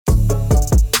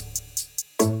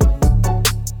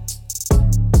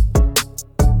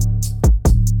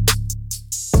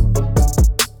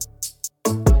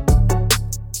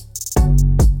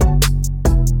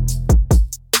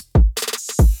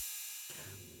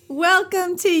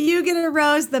Welcome to You Get a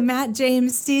Rose, the Matt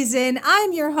James season.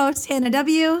 I'm your host, Hannah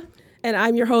W. And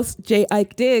I'm your host,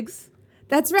 Eik Diggs.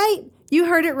 That's right. You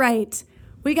heard it right.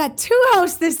 We got two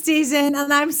hosts this season,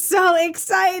 and I'm so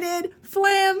excited.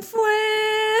 Flam, flam.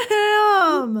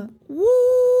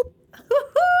 Whoop.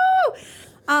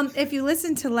 If you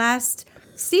listened to last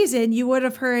season, you would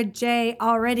have heard Jay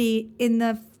already in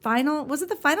the final. Was it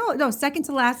the final? No, second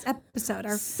to last episode.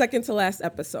 Second to last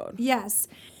episode. Yes.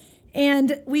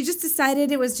 And we just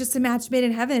decided it was just a match made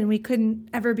in heaven. We couldn't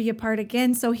ever be apart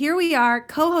again. So here we are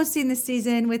co-hosting this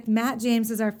season with Matt James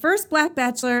as our first Black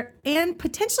Bachelor and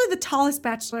potentially the tallest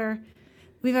Bachelor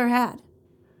we've ever had.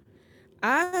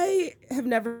 I have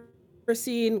never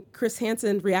seen Chris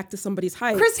Hansen react to somebody's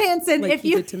height. Chris Hansen, like if he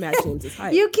you did to Matt James's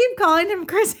height. You keep calling him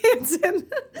Chris Hansen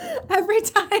every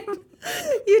time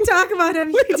you talk about him.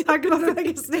 You talk about him like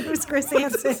his name is Chris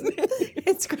Hansen.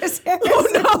 It's Chris Hansen.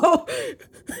 Oh no!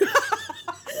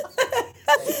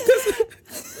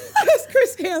 Because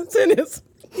Chris Hansen is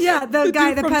the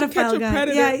guy, the pedophile guy.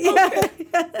 Yeah.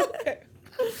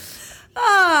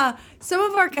 Okay. Some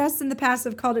of our guests in the past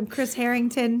have called him Chris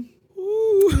Harrington.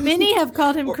 Ooh. Many have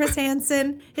called him Chris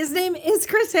Hansen. His name is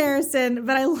Chris Harrison,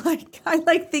 but I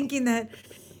like thinking that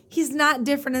he's not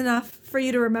different enough for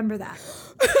you to remember that.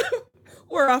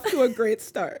 We're off to a great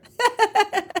start.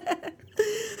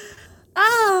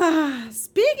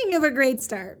 Speaking of a great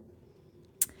start,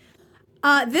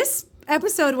 this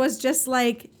episode was just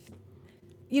like,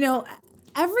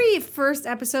 every first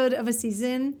episode of a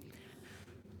season,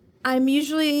 I'm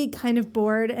usually kind of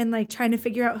bored and like trying to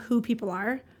figure out who people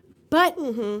are. But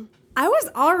I was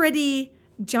already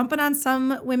jumping on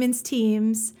some women's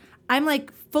teams. I'm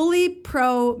like fully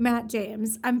pro Matt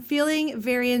James. I'm feeling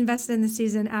very invested in the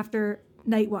season after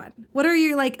night one. What are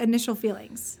your like initial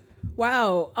feelings?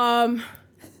 Wow. I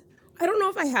don't know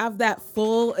if I have that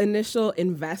full initial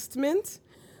investment.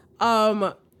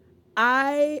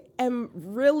 I am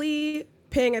really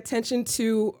paying attention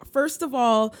to, first of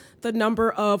all, the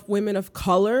number of women of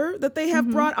color that they have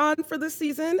brought on for this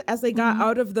season. As they got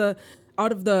out of the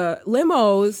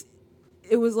limos,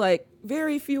 it was like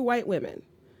very few white women.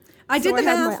 I did the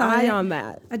math on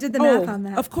that. I did the math on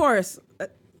that. Of course.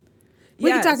 We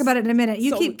can talk about it in a minute.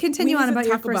 You continue on about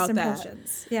your first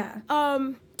impressions. Yeah.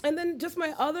 And then just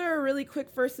my other really quick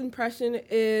first impression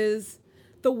is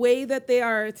the way that they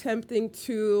are attempting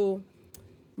to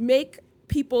make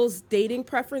people's dating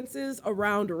preferences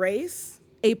around race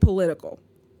apolitical.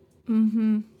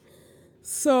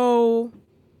 So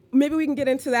maybe we can get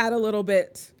into that a little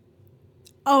bit.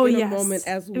 Oh, in yes. a moment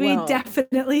as well. We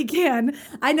definitely can.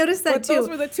 I noticed that too. Those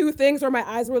were the two things where my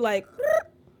eyes were like,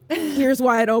 here's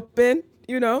wide open,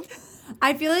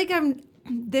 I feel like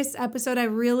this episode, I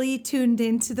really tuned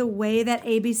into the way that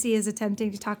ABC is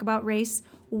attempting to talk about race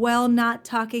while not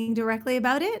talking directly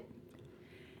about it.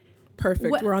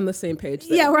 Perfect. We're on the same page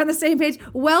there. Yeah, we're on the same page.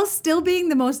 While still being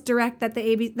the most direct that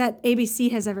that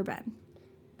ABC has ever been.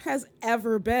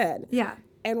 Yeah.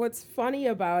 And what's funny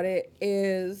about it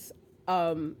is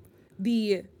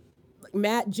the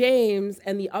Matt James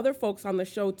and the other folks on the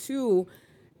show too,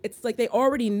 it's like they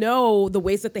already know the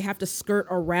ways that they have to skirt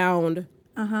around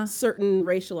certain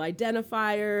racial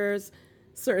identifiers,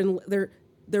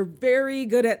 they're very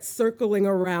good at circling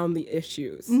around the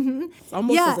issues. It's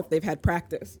almost as if they've had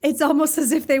practice. It's almost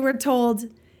as if they were told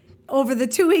over the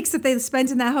 2 weeks that they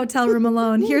spent in that hotel room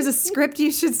alone, here's a script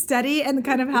you should study and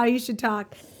kind of how you should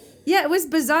talk. Yeah, it was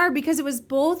bizarre because it was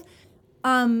both,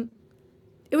 it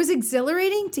was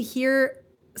exhilarating to hear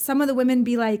some of the women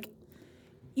be like,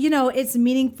 it's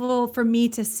meaningful for me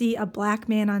to see a black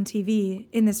man on TV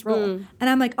in this role. And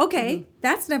I'm like, okay,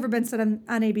 that's never been said on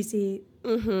ABC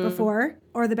before,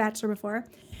 or The Bachelor before.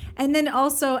 And then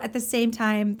also at the same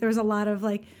time, there was a lot of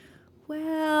like,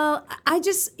 well, I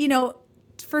just,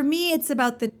 for me, it's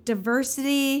about the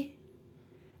diversity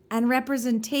and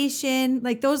representation.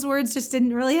 Like those words just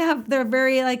didn't really they're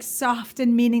very like soft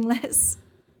and meaningless.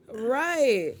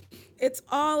 Right. It's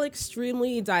all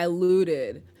extremely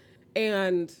diluted.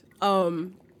 And,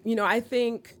 I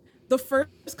think the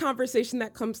first conversation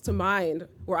that comes to mind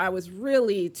where I was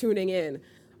really tuning in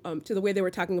to the way they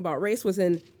were talking about race was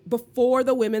before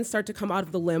the women start to come out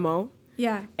of the limo.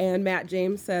 Yeah. And Matt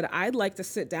James said, I'd like to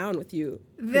sit down with you,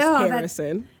 Miss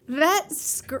Harrison.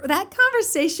 That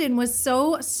conversation was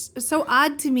so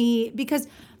odd to me because,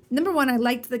 number one, I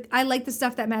liked the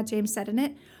stuff that Matt James said in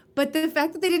it. But the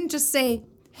fact that they didn't just say,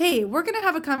 hey, we're going to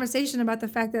have a conversation about the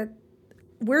fact that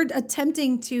we're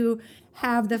attempting to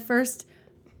have the first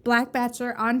Black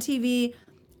Bachelor on TV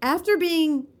after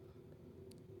being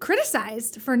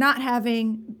criticized for not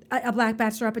having a Black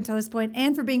Bachelor up until this point,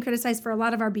 and for being criticized for a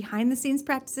lot of our behind the scenes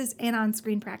practices and on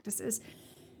screen practices.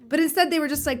 But instead they were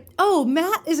just like, oh,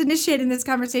 Matt is initiating this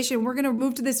conversation. We're going to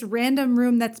move to this random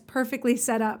room that's perfectly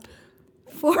set up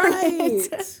for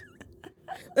it.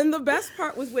 And the best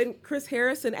part was when Chris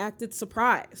Harrison acted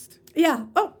surprised. Yeah.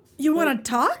 Oh, you want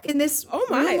to talk in this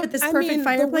room with this perfect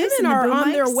fireplace? The women are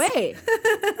on their way.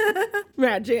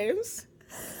 Matt James.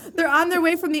 They're on their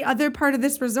way from the other part of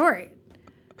this resort.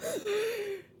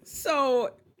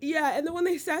 So, yeah. And then when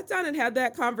they sat down and had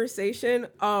that conversation,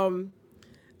 Matt,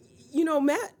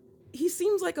 he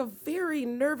seems like a very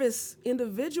nervous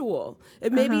individual.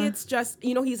 And maybe it's just,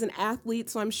 he's an athlete.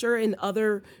 So I'm sure in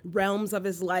other realms of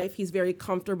his life, he's very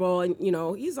comfortable. And,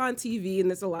 he's on TV and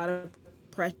there's a lot of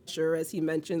pressure, as he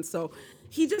mentioned. So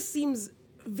he just seems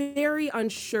very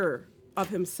unsure of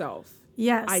himself.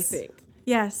 Yes. I think.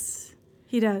 Yes.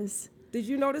 He does. Did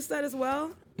you notice that as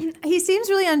well? He seems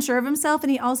really unsure of himself,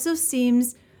 and he also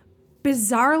seems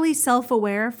bizarrely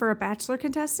self-aware for a Bachelor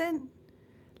contestant.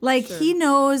 Like, sure. he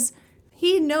knows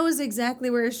exactly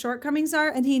where his shortcomings are,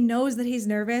 and he knows that he's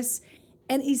nervous,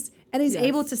 and he's yes.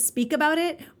 able to speak about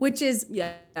it, which is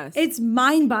it's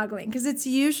mind-boggling, because it's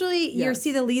usually you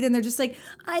see the lead and they're just like,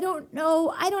 I don't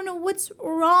know what's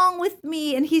wrong with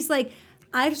me, and he's like,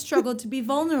 I've struggled to be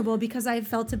vulnerable because I've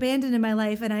felt abandoned in my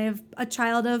life, and I have a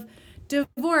child of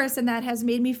divorce, and that has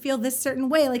made me feel this certain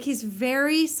way. Like, he's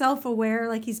very self-aware,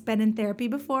 like he's been in therapy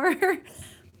before.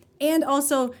 And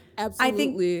also,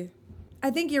 absolutely, I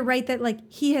think you're right that, like,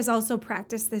 he has also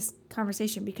practiced this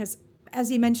conversation because, as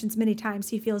he mentions many times,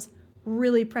 he feels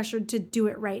really pressured to do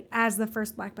it right as the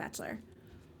first Black Bachelor.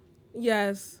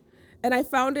 Yes. And I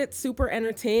found it super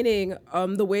entertaining,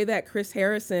 the way that Chris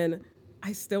Harrison,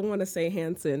 I still want to say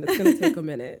Hansen. It's going to take a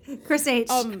minute. Chris H.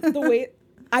 The way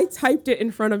I typed it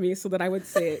in front of me so that I would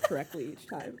say it correctly each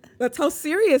time. That's how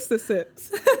serious this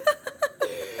is.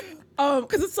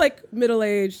 Because it's like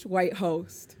middle-aged white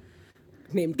host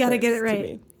named Gotta Chris get it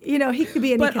right. He could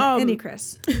be any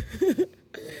Chris.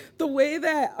 The way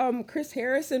that Chris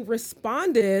Harrison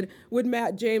responded when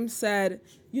Matt James said,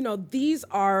 these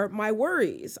are my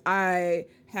worries. I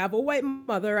have a white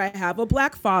mother. I have a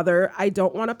Black father. I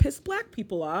don't want to piss Black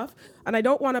people off. And I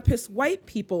don't want to piss white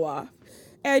people off.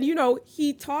 And,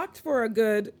 he talked for a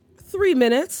good 3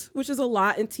 minutes, which is a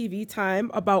lot in TV time,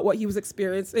 about what he was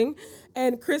experiencing.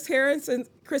 And Chris Harrison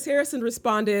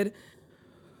responded,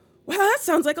 well, that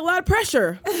sounds like a lot of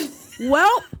pressure.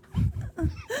 Well,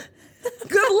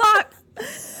 good luck.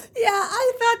 Yeah,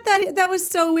 I thought that was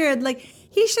so weird. Like,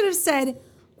 he should have said,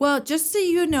 well, just so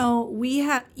you know,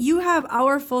 you have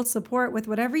our full support with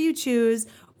whatever you choose.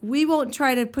 We won't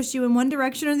try to push you in one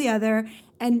direction or the other.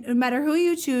 And no matter who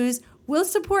you choose, we'll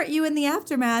support you in the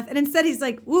aftermath. And instead he's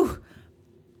like, ooh,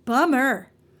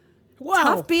 bummer. Wow.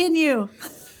 Tough being you.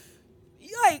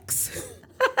 Yikes.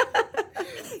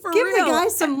 Give the guy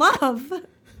some love.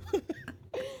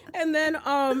 And then,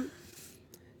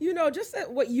 just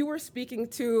at what you were speaking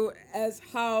to as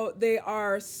how they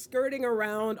are skirting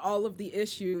around all of the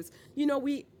issues.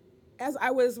 As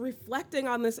I was reflecting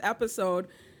on this episode,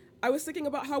 I was thinking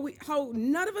about how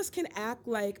none of us can act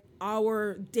like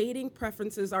our dating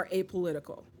preferences are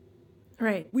apolitical.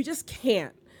 Right. We just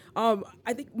can't.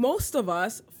 I think most of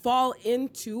us fall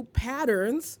into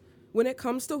patterns when it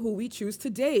comes to who we choose to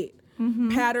date. Mm-hmm.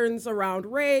 Patterns around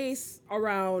race,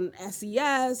 around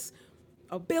SES,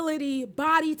 ability,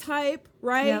 body type,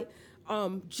 right?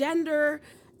 Yep. Gender.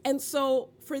 And so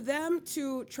for them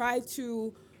to try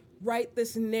to write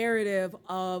this narrative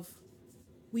of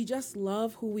we just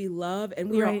love who we love and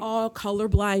we are all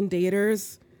colorblind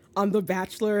daters on The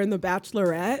Bachelor and The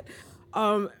Bachelorette,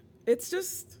 it's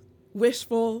just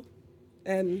wishful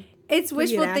and it's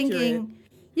wishful thinking.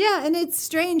 Yeah, and it's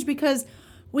strange because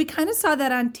we kind of saw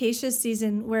that on Tayshia's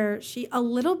season where she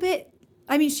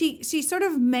sort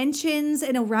of mentions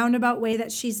in a roundabout way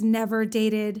that she's never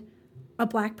dated a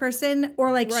Black person,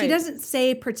 or she doesn't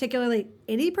say particularly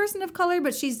any person of color,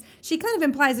 but she kind of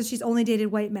implies that she's only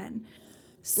dated white men.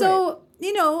 So,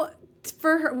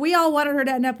 for her, we all wanted her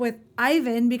to end up with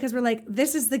Ivan because we're like,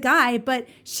 this is the guy. But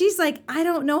she's like, I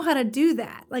don't know how to do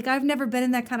that. Like, I've never been in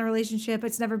that kind of relationship.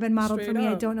 It's never been modeled for me.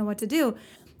 I don't know what to do.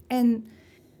 And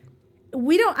I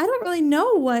don't really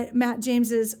know what Matt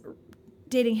James's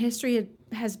dating history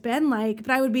has been like, but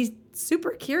I would be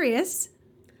super curious.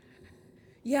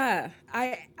 Yeah,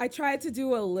 I tried to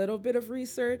do a little bit of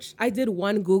research. I did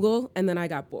one Google and then I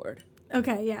got bored.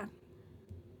 Okay, yeah.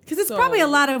 Because it's probably a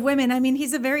lot of women. I mean,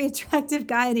 he's a very attractive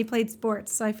guy and he played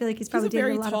sports, so I feel like he's probably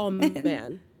dated a lot of men. He's a very tall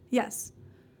man. Yes.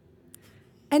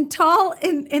 And tall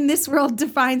in this world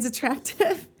defines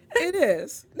attractive. It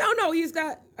is. No, he's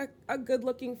got a good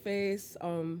looking face.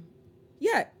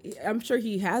 Yeah, I'm sure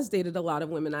he has dated a lot of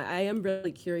women. I am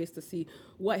really curious to see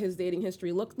what his dating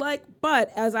history looked like.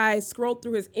 But as I scrolled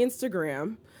through his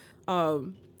Instagram,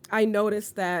 I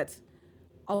noticed that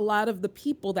a lot of the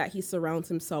people that he surrounds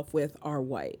himself with are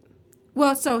white.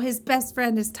 Well, so his best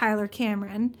friend is Tyler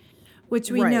Cameron,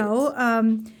 which we Right. know.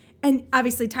 And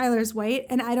obviously Tyler's white.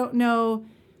 And I don't know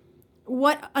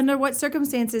under what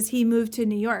circumstances he moved to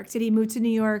New York. Did he move to New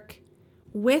York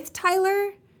with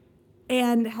Tyler?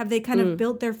 And have they kind of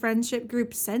built their friendship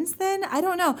group since then? I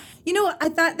don't know. You know, I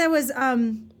thought that was,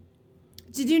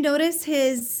 did you notice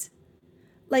his,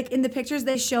 like in the pictures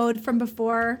they showed from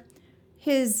before,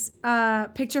 his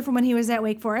picture from when he was at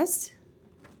Wake Forest?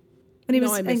 When he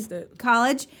was in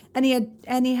college, and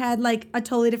he had like a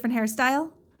totally different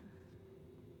hairstyle.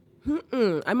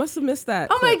 I must have missed that.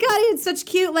 Oh my God, he had such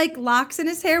cute like locks in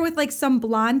his hair with like some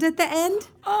blonde at the end.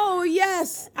 Oh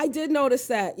yes, I did notice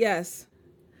that. Yes.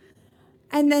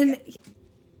 And then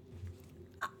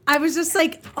I was just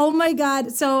like, oh my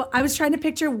God. So I was trying to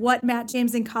picture what Matt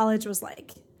James in college was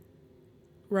like.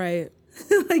 Right.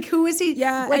 Like who is he?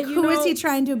 Yeah. Like who is he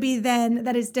trying to be then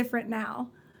that is different now?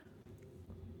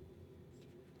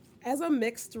 As a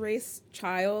mixed race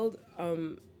child,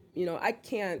 you know,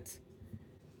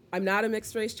 I'm not a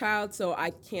mixed race child, so I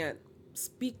can't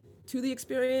speak to the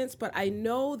experience, but I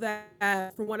know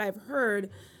that from what I've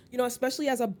heard, you know, especially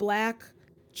as a Black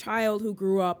child who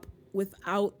grew up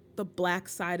without the Black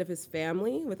side of his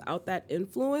family, without that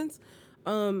influence,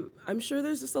 I'm sure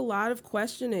there's just a lot of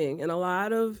questioning and a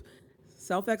lot of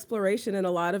self-exploration and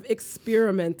a lot of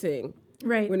experimenting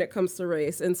when it comes to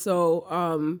race. And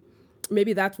so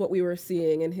maybe that's what we were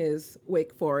seeing in his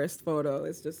Wake Forest photo.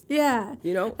 It's just, you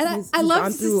know, and I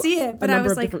love to see it, but I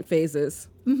was like, different phases.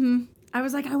 I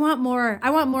was like, I want more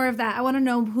of that. I want to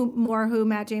know who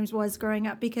Matt James was growing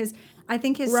up, because I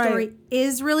think his story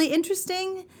is really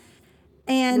interesting.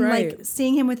 And like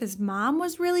seeing him with his mom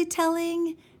was really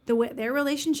telling. Their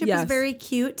relationship is very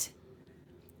cute.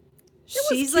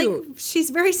 She's cute. Like, she's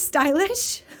very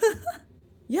stylish.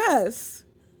 Yes.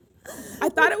 I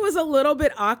thought it was a little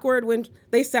bit awkward when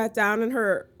they sat down and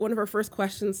one of her first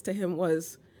questions to him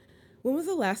was, when was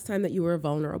the last time that you were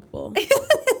vulnerable?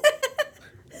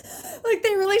 Like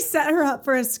they really set her up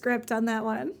for a script on that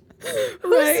one.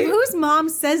 Right. Whose mom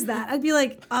says that? I'd be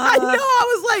like, I know.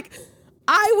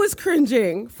 I was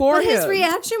cringing for him. His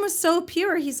reaction was so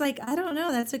pure. He's like, I don't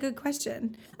know. That's a good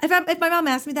question. If my mom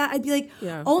asked me that, I'd be like,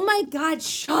 oh my God,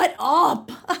 shut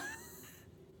up.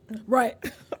 Right.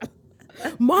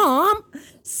 Mom,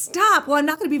 stop. Well, I'm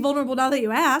not going to be vulnerable now that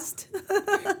you asked.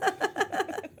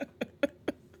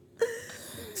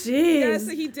 Jeez. Yes,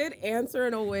 he did answer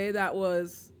in a way that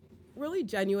was really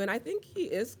genuine. I think he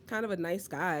is kind of a nice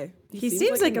guy. He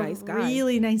seems like a nice guy.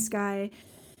 Really nice guy.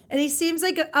 And he seems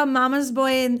like a mama's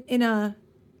boy in a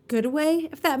good way,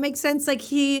 if that makes sense. Like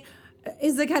he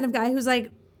is the kind of guy who's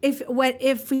like,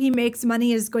 if he makes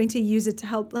money, is going to use it to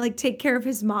help like take care of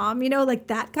his mom, you know, like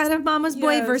that kind of mama's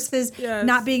boy versus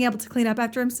not being able to clean up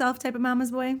after himself type of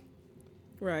mama's boy.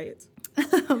 Right.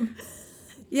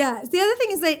 Yeah. The other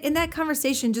thing is that in that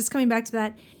conversation, just coming back to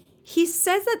that, he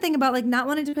says that thing about like not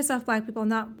wanting to piss off Black people,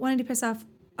 not wanting to piss off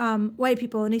white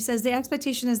people. And he says the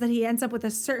expectation is that he ends up with a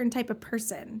certain type of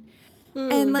person.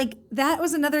 And like that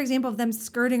was another example of them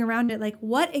skirting around it. Like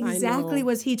what exactly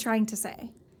was he trying to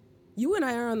say? You and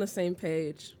I are on the same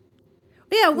page.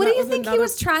 Yeah, what do you think he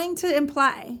was trying to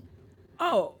imply?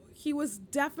 Oh, he was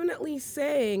definitely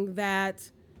saying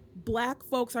that Black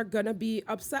folks are going to be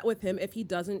upset with him if he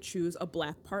doesn't choose a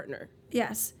Black partner.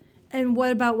 Yes. And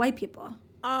what about white people?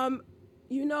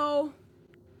 You know,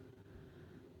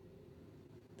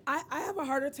 I have a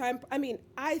harder time. I mean,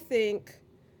 I think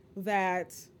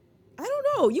that, I don't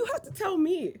know. You have to tell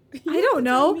me. I don't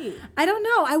know.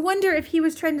 I wonder if he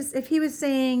was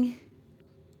saying,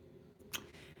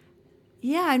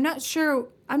 yeah, I'm not sure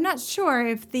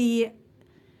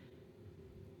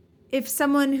if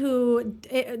someone who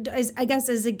is, I guess,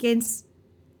 is against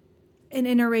an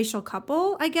interracial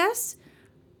couple, I guess,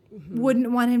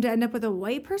 wouldn't want him to end up with a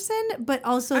white person, but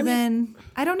also I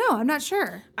don't know. I'm not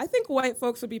sure. I think white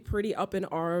folks would be pretty up in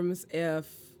arms if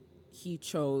he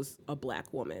chose a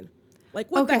Black woman. Like,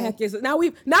 what the heck is it? Now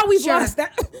we've lost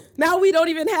that. Now we don't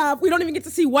even get to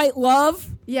see white love.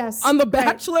 Yes. On The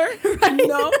Bachelor. Right.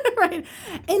 No. Right.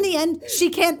 In the end, she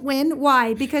can't win.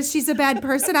 Why? Because she's a bad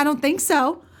person? I don't think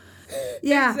so.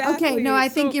 Yeah. Exactly. Okay. No, I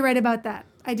think you're right about that.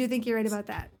 I do think you're right about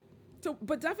that. So,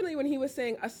 but definitely when he was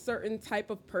saying a certain type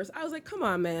of person, I was like, come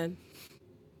on, man.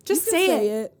 Just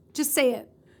say it. Just say it.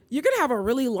 You're going to have a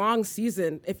really long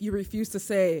season if you refuse to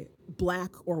say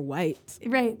black or white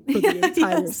right for the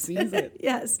entire yes. season.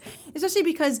 Yes, especially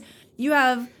because you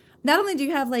have not only do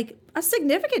you have like a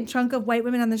significant chunk of white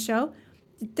women on the show,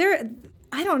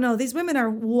 I don't know, these women are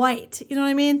white, you know what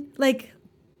I mean, like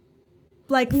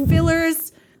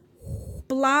fillers,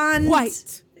 blonde,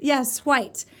 White. yes,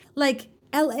 white, like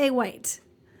LA white.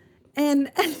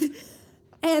 And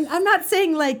and I'm not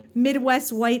saying like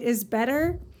Midwest white is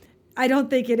better, I don't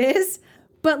think it is,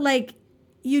 but like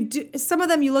you do, some of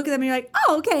them you look at them and you're like,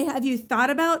 oh, okay, have you thought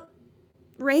about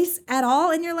race at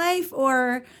all in your life,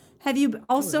 or have you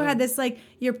also had this like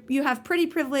you have pretty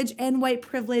privilege and white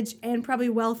privilege and probably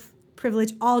wealth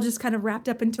privilege all just kind of wrapped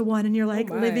up into one, and you're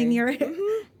like living your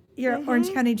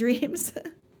Orange County dreams.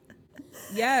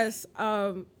 Yes,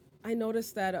 I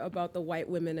noticed that about the white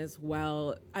women as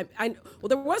well. Well,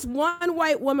 there was one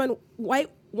white woman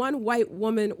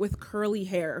with curly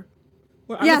hair.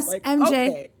 Yes, like, MJ.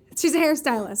 Okay. She's a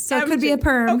hairstylist, so MJ. It could be a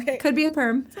perm. Okay. Could be a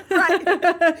perm. Right.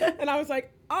 And I was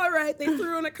like, all right, they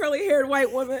threw in a curly-haired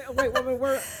white woman.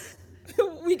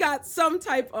 We got some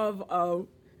type of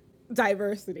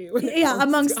diversity.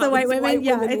 Amongst the white women.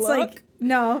 Yeah, it's look. Like,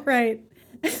 no, right.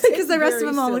 Because the rest of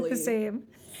them all silly. Look the same.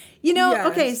 You know, yes.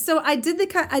 Okay, so I did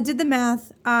the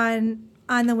math on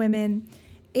the women,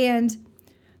 and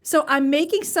so I'm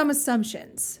making some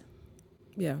assumptions.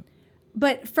 Yeah.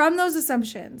 But from those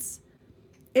assumptions,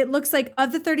 it looks like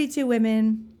of the 32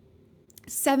 women,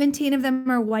 17 of them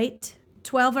are white,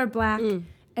 12 are black,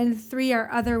 and 3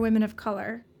 are other women of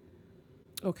color.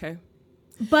 Okay.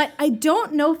 But I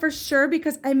don't know for sure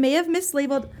because I may have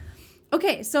mislabeled.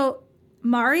 Okay, so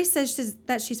Mari says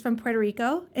that she's from Puerto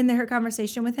Rico in her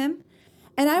conversation with him.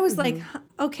 And I was like,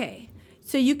 okay,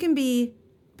 so you can be,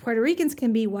 Puerto Ricans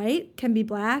can be white, can be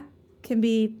black, can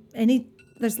be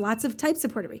there's lots of types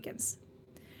of Puerto Ricans.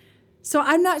 So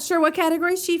I'm not sure what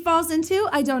category she falls into.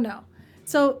 I don't know.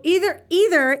 So either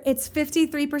it's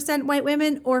 53% white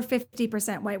women or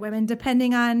 50% white women,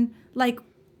 depending on like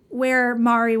where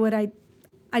Mari would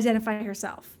identify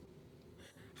herself.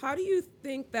 How do you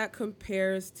think that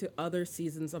compares to other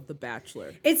seasons of The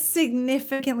Bachelor? It's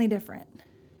significantly different.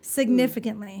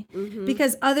 Significantly. Mm-hmm.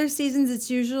 Because other seasons,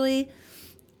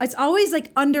 it's always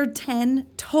like under 10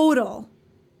 total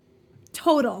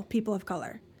people of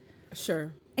color.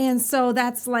 Sure. And so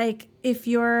that's like if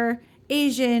you're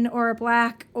Asian or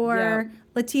black or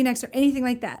Latinx or anything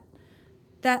like that,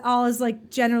 that all is like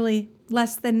generally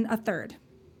less than a third.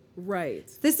 Right.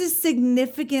 This is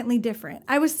significantly different.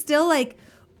 I was still like,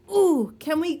 ooh,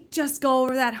 can we just go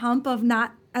over that hump of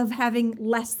having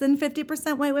less than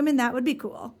 50% white women? That would be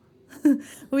cool.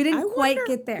 We didn't quite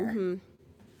get there.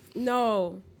 Mm-hmm.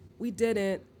 No, we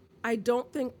didn't. I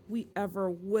don't think we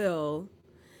ever will.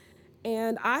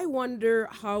 And I wonder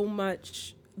how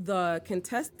much the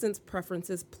contestants'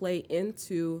 preferences play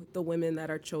into the women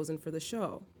that are chosen for the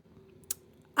show.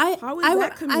 How is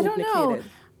that communicated? I don't know.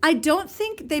 I don't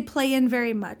think they play in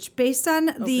very much. Based on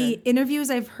the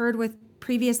interviews I've heard with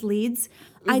previous leads,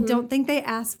 I don't think they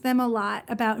ask them a lot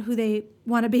about who they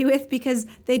want to be with because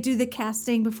they do the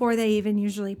casting before they even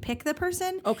usually pick the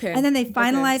person. Okay. And then they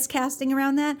finalize casting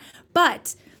around that.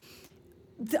 But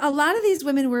a lot of these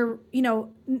women were,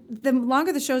 the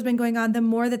longer the show's been going on, the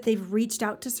more that they've reached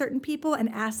out to certain people and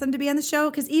asked them to be on the show.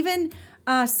 Because even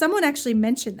someone actually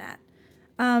mentioned that.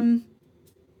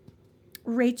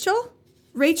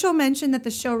 Rachel mentioned that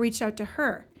the show reached out to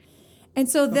her. And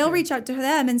so they'll reach out to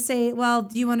them and say, well,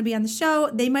 do you want to be on the show?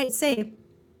 They might say,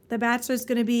 The Bachelor's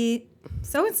going to be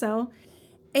so-and-so.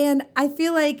 And I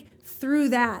feel like through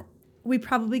that, we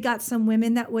probably got some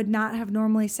women that would not have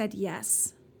normally said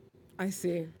yes. I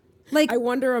see. Like, I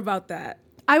wonder about that.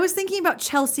 I was thinking about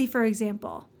Chelsea, for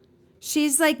example.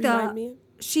 She's like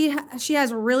she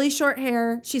has really short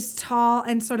hair. She's tall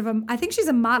and sort of I think she's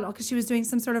a model because she was doing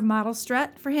some sort of model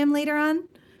strut for him later on.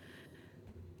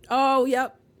 Oh,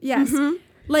 yep. Yes. Mm-hmm.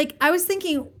 Like, I was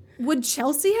thinking, would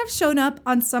Chelsea have shown up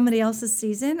on somebody else's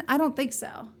season? I don't think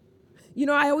so.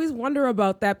 I always wonder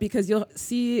about that because you'll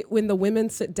see when the women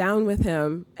sit down with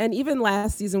him, and even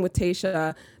last season with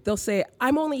Tayshia, they'll say,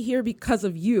 I'm only here because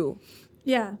of you.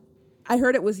 Yeah. I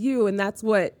heard it was you, and that's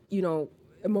what,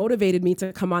 motivated me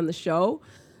to come on the show.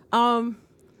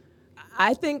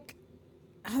 I think,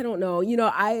 I don't know,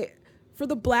 for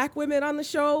the black women on the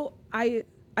show, I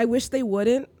wish they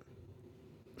wouldn't.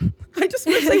 I just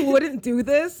wish they wouldn't do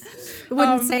this.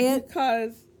 Wouldn't say it?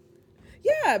 Because,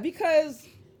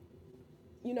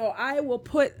 I will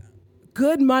put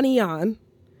good money on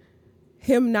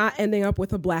him not ending up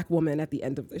with a black woman at the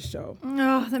end of this show.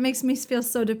 Oh, that makes me feel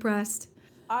so depressed.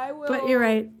 I will. But you're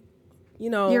right.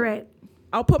 You're right.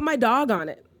 I'll put my dog on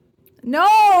it.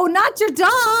 No, not your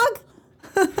dog.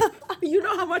 You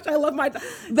know how much I love my dog.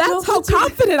 That's how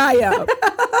confident I am.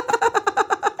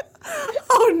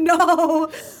 Oh no.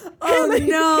 Oh no.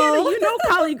 Hannah, you know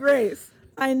Collie Grace.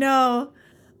 I know.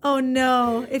 Oh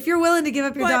no. If you're willing to give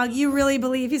up your dog, you really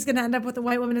believe he's going to end up with a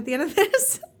white woman at the end of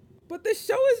this? But the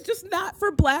show is just not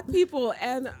for Black people.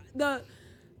 And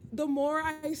the more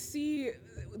I see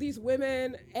these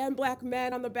women and Black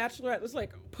men on The Bachelor just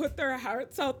like put their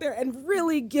hearts out there and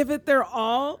really give it their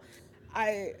all,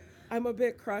 I'm a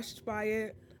bit crushed by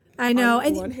it. I know.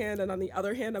 On one hand, and on the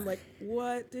other hand, I'm like,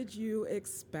 what did you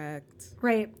expect?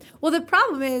 Right. Well, the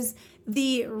problem is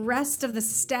the rest of the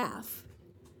staff.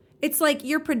 It's like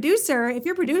your producer, if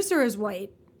your producer is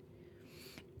white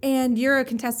and you're a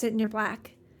contestant and you're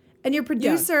Black, and your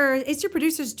producer, it's your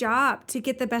producer's job to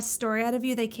get the best story out of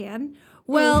you they can.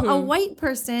 Well, a white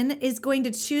person is going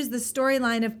to choose the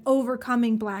storyline of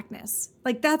overcoming Blackness.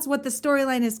 Like, that's what the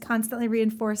storyline is constantly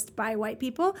reinforced by white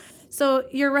people. So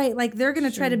you're right. Like, they're going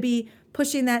to try to be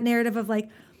pushing that narrative of like,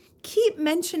 keep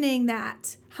mentioning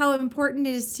that, how important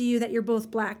it is to you that you're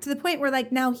both Black, to the point where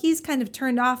like now he's kind of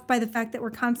turned off by the fact that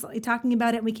we're constantly talking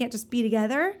about it and we can't just be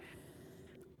together.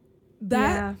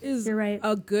 That is you're right.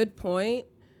 A good point.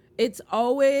 It's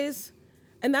always,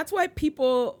 and that's why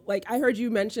people, like I heard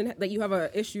you mention that you have an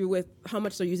issue with how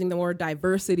much they're using the word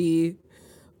diversity.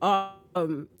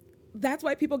 That's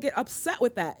why people get upset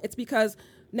with that. It's because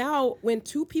now when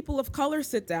two people of color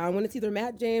sit down, when it's either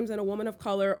Matt James and a woman of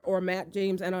color or Matt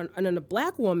James and a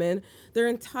Black woman, their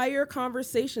entire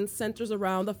conversation centers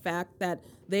around the fact that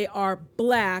they are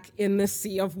Black in the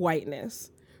sea of whiteness,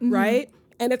 right?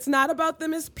 And it's not about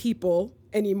them as people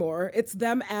anymore. It's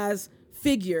them as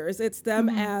figures. It's them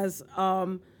as,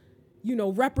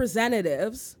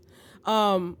 representatives.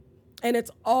 And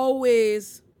it's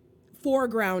always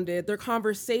foregrounded. Their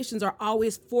conversations are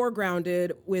always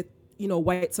foregrounded with,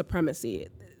 white supremacy.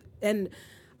 And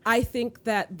I think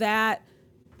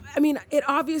it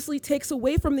obviously takes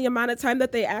away from the amount of time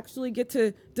that they actually get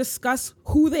to discuss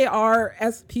who they are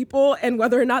as people and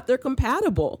whether or not they're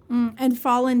compatible. And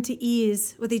fall into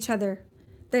ease with each other.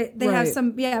 They have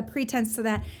some pretense to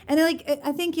that. And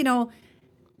I think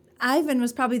Ivan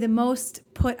was probably the most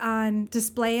put on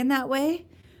display in that way.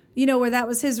 Where that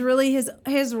was his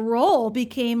role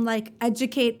became like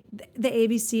educate the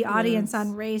ABC audience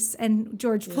on race and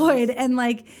George Floyd, and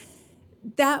like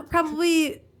that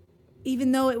probably,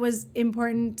 even though it was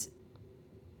important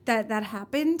that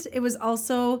happened, it was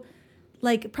also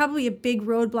like probably a big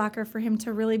roadblocker for him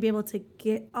to really be able to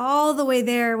get all the way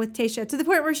there with Tayshia, to the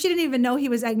point where she didn't even know he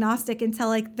was agnostic until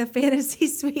like the fantasy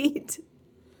suite.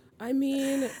 I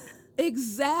mean,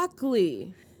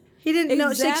 exactly. He didn't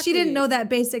know. She didn't know that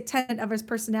basic tenet of his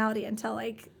personality until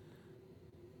like.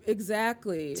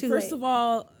 Exactly. Too First late. of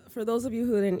all, for those of you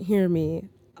who didn't hear me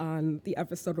on the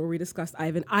episode where we discussed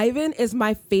Ivan, Ivan is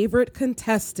my favorite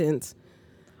contestant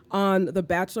on The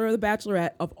Bachelor or The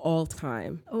Bachelorette of all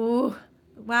time. Oh,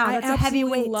 wow. That's a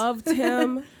heavyweight. I loved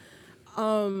him.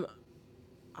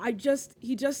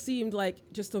 He just seemed like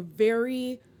just a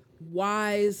very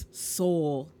wise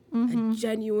soul, a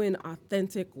genuine,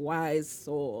 authentic, wise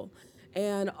soul.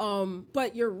 And,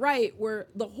 but you're right, where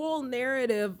the whole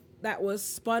narrative that was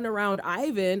spun around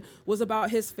Ivan was about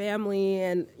his family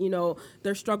and,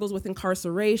 their struggles with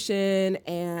incarceration.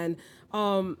 And,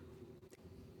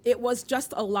 it was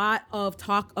just a lot of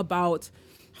talk about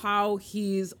how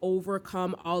he's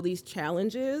overcome all these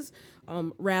challenges,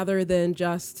 rather than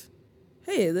just,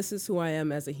 hey, this is who I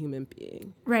am as a human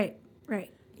being. Right.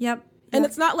 Yep. And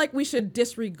it's not like we should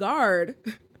disregard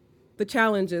the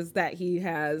challenges that he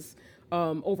has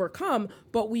overcome,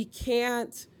 but we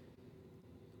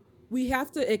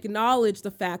have to acknowledge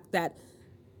the fact that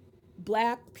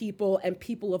Black people and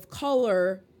people of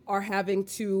color are having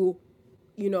to,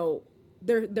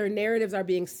 their narratives are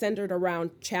being centered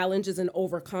around challenges and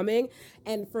overcoming.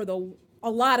 And for a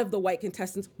lot of the white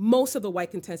contestants, most of the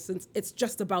white contestants, it's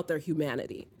just about their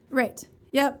humanity. Right.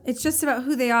 Yep. It's just about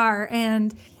who they are,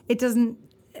 and it doesn't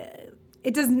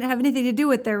have anything to do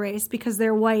with their race because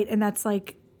they're white, and that's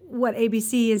like what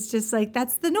ABC is just like,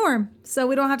 that's the norm. So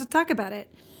we don't have to talk about it.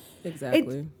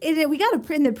 Exactly. We got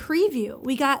in the preview,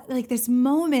 we got like this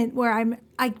moment where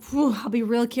I'll be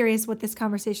real curious what this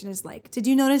conversation is like. Did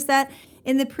you notice that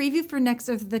in the preview for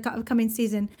the upcoming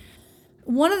season,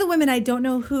 one of the women, I don't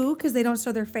know who, because they don't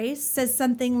show their face, says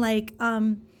something like,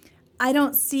 I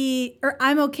don't see, or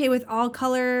I'm okay with all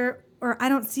color, or I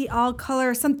don't see all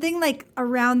color, something like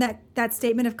around that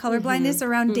statement of colorblindness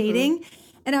around dating.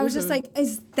 And I was just like,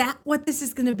 is that what this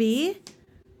is going to be?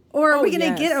 Or are we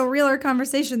going to get a realer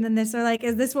conversation than this? Or like,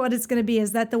 is this what it's going to be?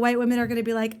 Is that the white women are going to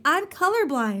be like, I'm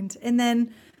colorblind? And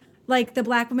then like the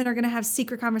black women are going to have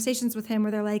secret conversations with him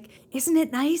where they're like, isn't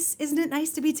it nice? Isn't it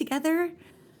nice to be together?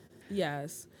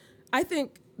 Yes. I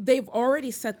think they've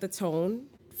already set the tone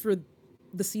for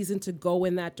the season to go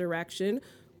in that direction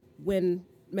when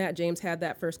Matt James had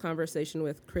that first conversation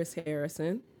with Chris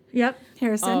Harrison. Yep,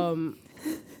 Harrison.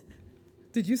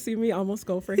 Did you see me almost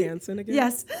go for Hanson again?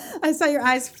 Yes. I saw your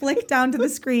eyes flick down to the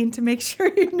screen to make sure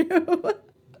you knew.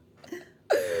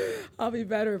 I'll be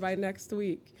better by next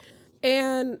week.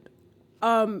 And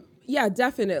yeah,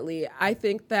 definitely. I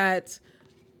think that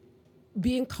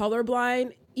being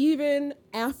colorblind, even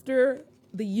after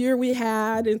the year we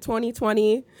had in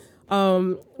 2020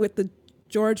 with the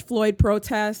George Floyd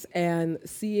protests and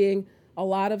seeing a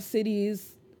lot of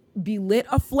cities be lit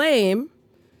aflame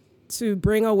to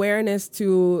bring awareness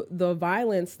to the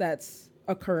violence that's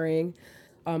occurring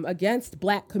against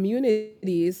Black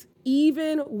communities,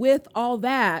 even with all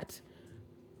that,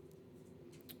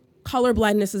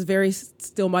 colorblindness is very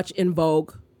still much in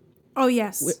vogue. Oh,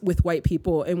 yes. With white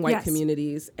people in white Yes.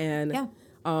 communities. And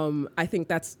I think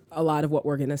that's a lot of what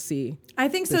we're going to see. I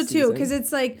think so too, because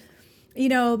it's like, you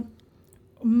know,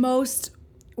 most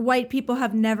white people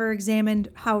have never examined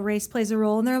how race plays a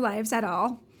role in their lives at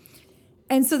all.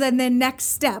 And so then the next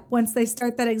step, once they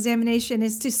start that examination,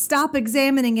 is to stop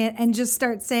examining it and just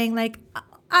start saying like,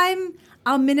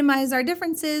 I'll minimize our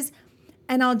differences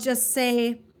and I'll just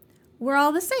say we're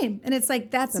all the same. And it's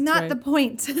like, that's not the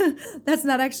point. That's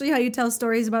not actually how you tell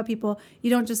stories about people. You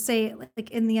don't just say like,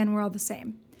 in the end, we're all the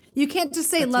same. You can't just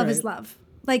say love is love.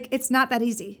 Like, it's not that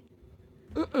easy.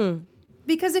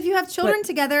 Because if you have children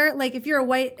together, like if you're a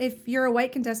white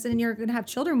contestant and you're going to have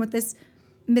children with this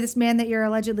man that you're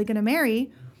allegedly going to marry,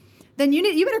 then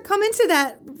you better come into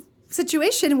that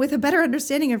situation with a better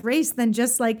understanding of race than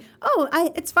just like, oh,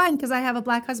 it's fine because I have a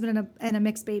Black husband and a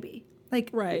mixed baby. Like,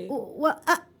 right. Well,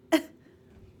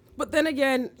 but then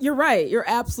again, you're right. You're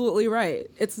absolutely right.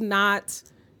 It's not,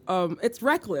 it's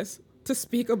reckless to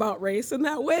speak about race in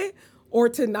that way or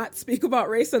to not speak about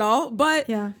race at all. But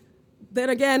then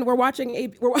again, we're watching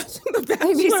The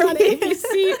Bachelor on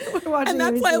ABC. And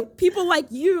that's why people like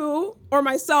you or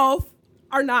myself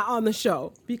are not on the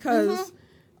show because,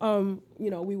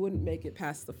 we wouldn't make it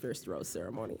past the first rose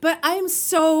ceremony. But I'm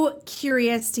so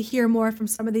curious to hear more from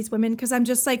some of these women because I'm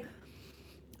just like,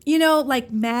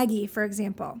 like Maggie, for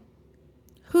example,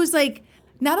 who's like,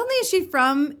 not only is she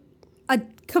from a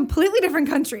completely different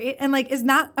country and like is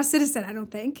not a citizen, I don't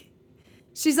think.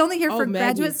 She's only here for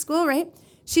graduate school, right?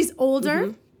 She's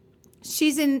older.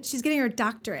 She's getting her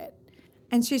doctorate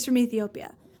and she's from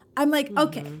Ethiopia. I'm like,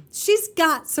 okay, she's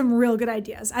got some real good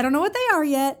ideas. I don't know what they are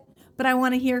yet, but I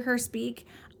want to hear her speak.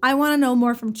 I want to know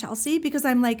more from Chelsea because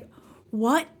I'm like,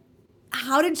 what?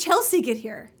 How did Chelsea get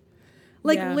here?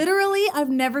 Like literally, I've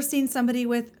never seen somebody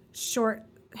with short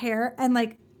hair and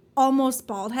like almost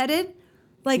bald headed.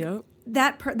 Like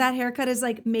that haircut is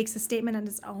like makes a statement on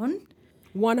its own.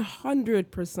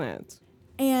 100%.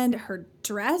 And her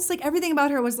dress, like everything about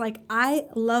her was like, I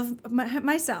love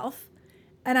myself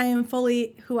and I am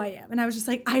fully who I am. And I was just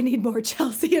like, I need more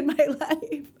Chelsea in my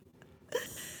life.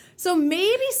 So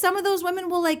maybe some of those women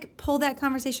will like pull that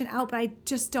conversation out, but I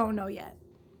just don't know yet.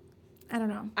 I don't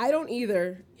know. I don't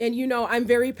either. And I'm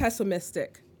very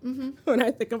pessimistic when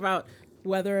I think about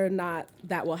whether or not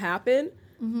that will happen.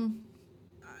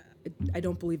 I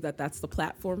don't believe that that's the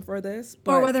platform for this.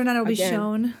 But or whether or not it'll be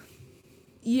shown.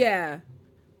 Yeah.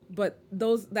 But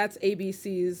that's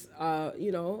ABC's,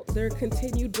 their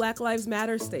continued Black Lives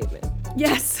Matter statement.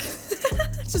 Yes.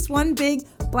 It's just one big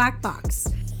black box.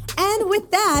 And with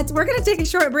that, we're going to take a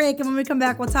short break. And when we come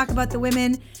back, we'll talk about the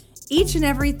women, each and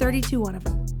every 32 one of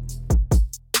them.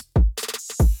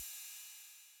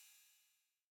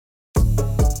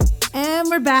 And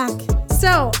we're back.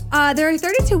 So there are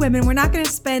 32 women. We're not going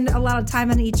to spend a lot of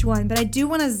time on each one, but I do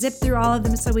want to zip through all of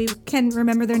them so we can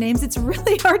remember their names. It's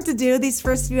really hard to do these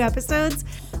first few episodes.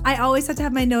 I always have to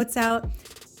have my notes out,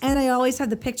 and I always have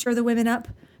the picture of the women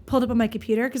pulled up on my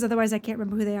computer because otherwise I can't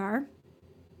remember who they are.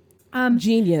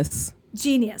 Genius,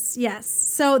 yes.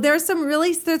 So there's some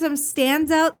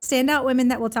standout women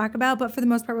that we'll talk about, but for the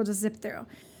most part, we'll just zip through.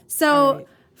 So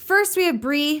first we have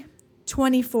Bree,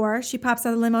 24. She pops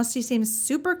out of the limo. She seems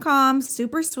super calm,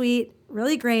 super sweet,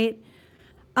 really great.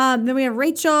 Then we have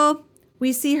Rachel.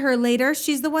 We see her later.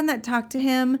 She's the one that talked to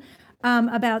him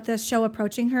about the show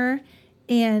approaching her,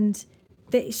 and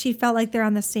she felt like they're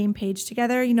on the same page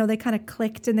together. They kind of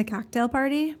clicked in the cocktail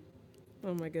party.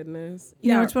 Oh my goodness.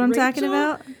 You know which one I'm talking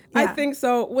about? Yeah. I think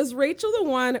so. Was Rachel the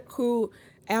one who,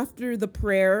 after the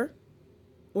prayer,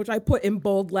 which I put in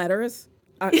bold letters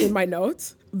in my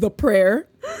notes, the prayer,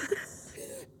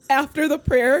 after the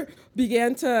prayer,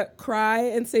 began to cry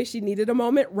and say she needed a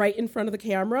moment right in front of the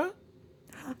camera.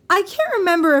 I can't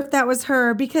remember if that was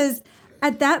her because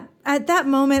at that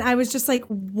moment I was just like,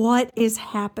 what is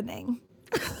happening?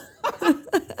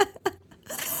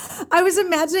 I was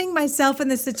imagining myself in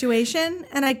this situation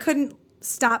and I couldn't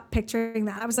stop picturing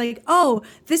that. I was like, oh,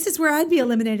 this is where I'd be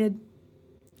eliminated.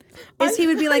 He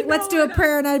would be like, let's do a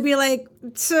prayer. And I'd be like,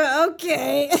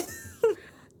 okay.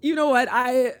 You know what?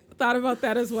 I thought about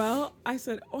that as well. I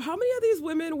said, oh, how many of these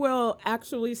women will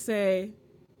actually say,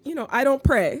 I don't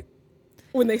pray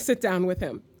when they sit down with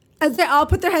him? And they all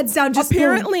put their heads down. Just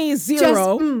apparently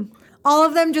zero. All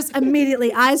of them just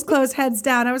immediately eyes closed, heads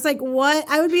down. I was like, what?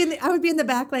 I would be in the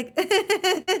back like.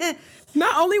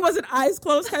 Not only was it eyes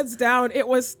closed, heads down, it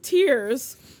was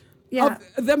tears of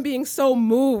them being so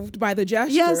moved by the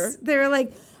gesture. Yes, they were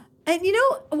like, and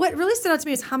what really stood out to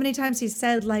me is how many times he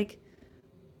said like,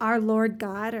 our Lord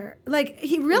God, or like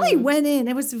he really went in.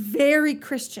 It was very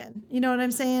Christian. You know what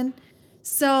I'm saying?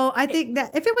 So I think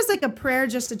that if it was like a prayer,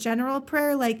 just a general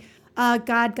prayer, like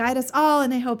God guide us all,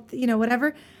 and I hope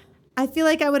whatever. I feel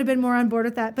like I would have been more on board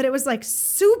with that, but it was like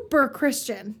super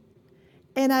Christian,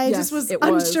 and I just was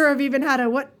unsure of even how to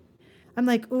what. I'm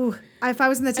like, ooh, if I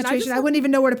was in that situation, I wouldn't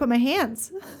even know where to put my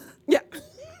hands. Yeah,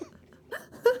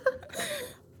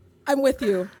 I'm with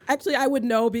you. Actually, I would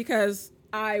know because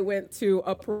I went to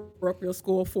a parochial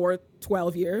school for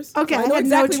 12 years. Okay, so I know had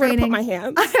exactly no training. Where to put my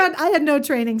hands. I had no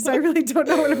training, so I really don't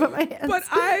know where to put my hands. But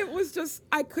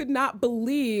I could not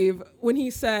believe when he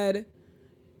said,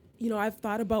 I've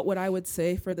thought about what I would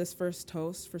say for this first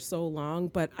toast for so long,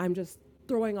 but I'm just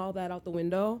throwing all that out the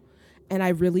window, and I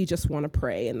really just want to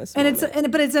pray in this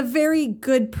moment. But it's a very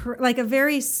good, like a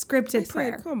very scripted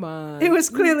prayer. Said, come on. It was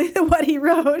clearly what he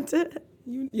wrote.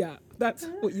 That's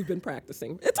what you've been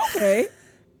practicing. It's okay.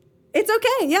 It's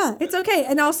okay. Yeah, it's okay.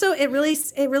 And also, it really,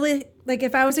 like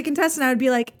if I was a contestant, I would be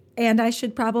like, and I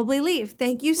should probably leave.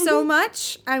 Thank you so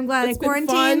much. I'm glad I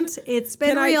quarantined. It's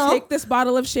been real. Can I take this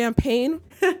bottle of champagne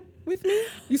with me?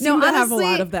 You seem to have a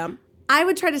lot of them. I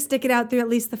would try to stick it out through at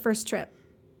least the first trip.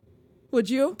 Would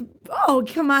you? Oh,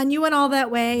 come on. You went all that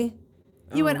way.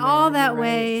 You went all that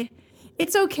way.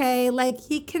 It's okay. Like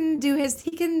he can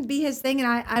be his thing, and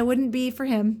I wouldn't be for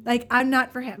him. Like I'm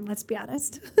not for him. Let's be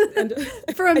honest.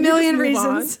 For a million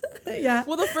reasons. Yeah.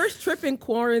 Well, the first trip in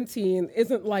quarantine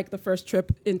isn't like the first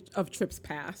trip of trips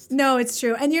past. No, it's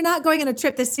true. And you're not going on a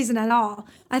trip this season at all.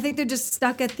 I think they're just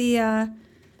stuck at the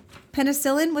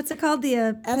penicillin. What's it called?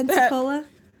 The Pensacola.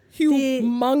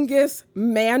 Humongous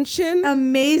mansion.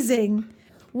 Amazing.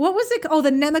 What was it? Oh, the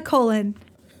Nemacolin.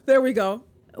 There we go.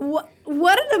 What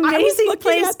an amazing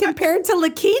place compared to La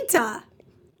Quinta.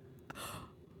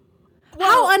 Well,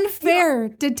 how unfair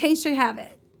did Tayshia have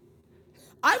it?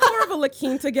 I'm more of a La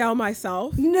Quinta gal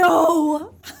myself.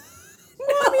 No.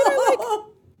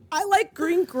 I like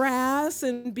green grass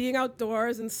and being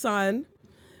outdoors and sun.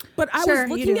 But I was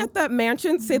looking at that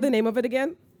mansion. Say the name of it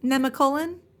again.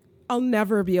 Nemacolin. I'll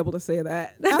never be able to say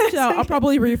that. Actually, I'll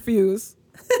probably refuse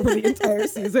for the entire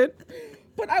season.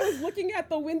 But I was looking at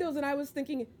the windows and I was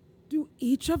thinking, do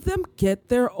each of them get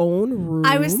their own room?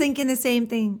 I was thinking the same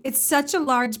thing. It's such a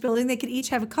large building. They could each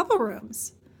have a couple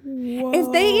rooms. Whoa.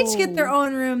 If they each get their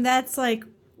own room, that's like,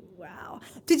 wow.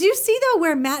 Did you see, though,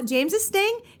 where Matt James is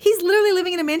staying? He's literally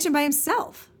living in a mansion by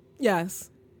himself. Yes.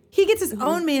 He gets his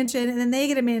own mansion, and then they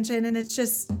get a mansion, and it's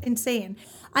just insane.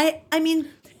 I mean,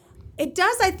 it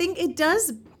does, I think it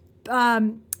does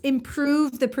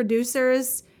improve the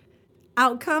producers'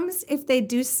 outcomes if they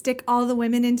do stick all the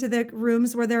women into the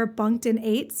rooms where they're bunked in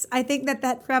eights. I think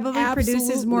that probably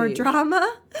produces more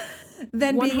drama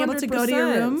than 100%. Being able to go to your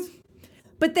room.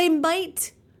 But they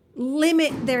might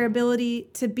limit their ability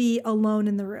to be alone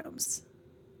in the rooms.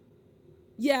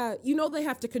 Yeah, they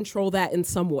have to control that in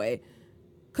some way.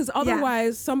 Because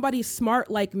otherwise, somebody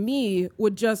smart like me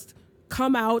would just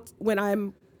come out when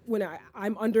I'm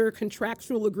under a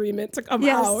contractual agreement to come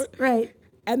out. Right.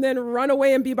 And then run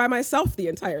away and be by myself the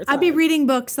entire time. I'd be reading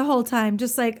books the whole time,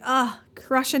 just like,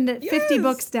 crushing 50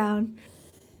 books down.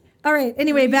 All right.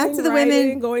 Anyway, back to the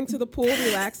women. Going to the pool,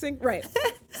 relaxing. Right.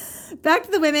 Back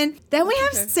to the women. Then we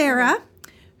have Sarah,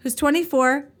 who's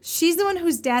 24. She's the one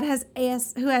whose dad has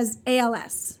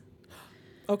ALS.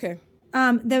 Okay.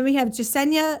 Then we have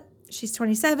Jasenia. She's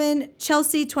 27.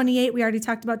 Chelsea, 28. We already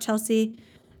talked about Chelsea.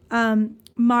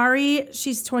 Mari,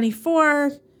 she's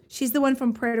 24. She's the one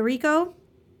from Puerto Rico.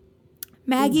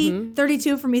 Maggie,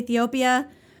 32 from Ethiopia.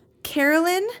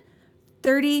 Carolyn,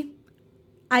 30.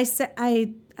 I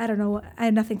don't know. I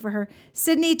have nothing for her.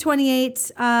 Sydney,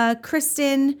 28.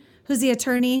 Kristen, who's the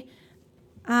attorney,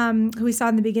 who we saw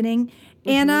in the beginning.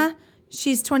 Anna,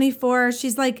 she's 24.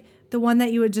 She's like the one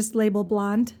that you would just label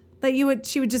blonde.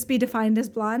 She would just be defined as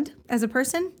blonde as a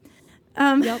person.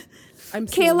 Yep. I'm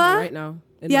seeing her right now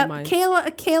in my mind.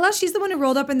 Kayla, she's the one who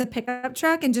rolled up in the pickup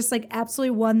truck and just like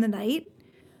absolutely won the night.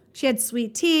 She had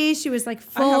sweet tea. She was like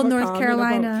full North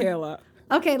Carolina. About Kayla.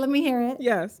 Okay, let me hear it.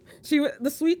 Yes,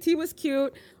 the sweet tea was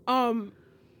cute.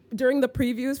 During the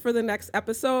previews for the next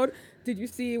episode, did you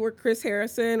see where Chris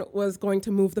Harrison was going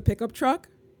to move the pickup truck?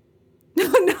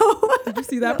 No. Did you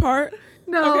see that part?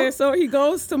 No. Okay, so he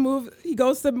goes to move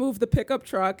the pickup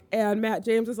truck, and Matt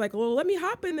James is like, "Well, let me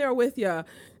hop in there with you."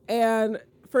 And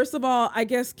first of all, I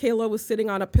guess Kayla was sitting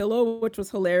on a pillow, which was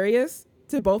hilarious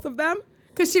to both of them.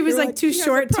 Because she was like too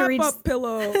short to reach. Up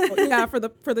pillow, yeah, for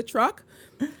the truck.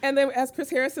 And then as Chris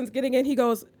Harrison's getting in, he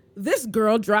goes, "This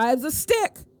girl drives a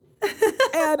stick,"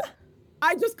 and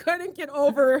I just couldn't get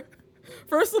over.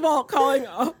 First of all, calling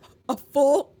a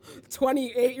full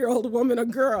 28-year-old woman a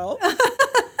girl, and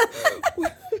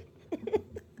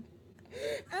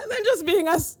then just being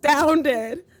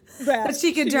astounded that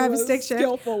she could drive a stick shift.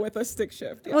 Skillful with a stick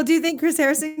shift. Yeah. Well, do you think Chris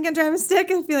Harrison can drive a stick?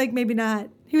 I feel like maybe not.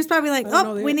 He was probably like,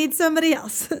 we need somebody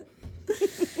else. He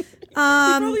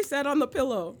probably sat on the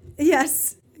pillow.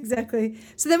 Yes, exactly.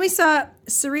 So then we saw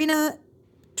Serena,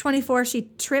 24. She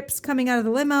trips coming out of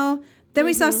the limo. Then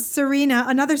we saw Serena,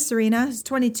 another Serena, who's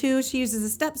 22. She uses a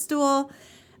step stool.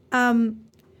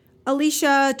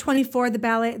 Alicia, 24, the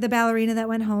ballerina that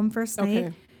went home first night.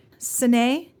 Okay.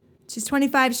 Sine, she's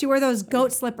 25. She wore those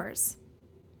goat slippers.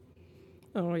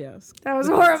 Oh, yes. That was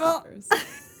horrible.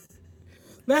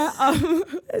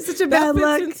 It's such a bad look.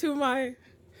 That fits into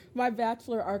my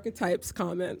Bachelor archetypes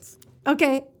comments.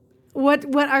 Okay.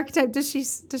 What archetype does she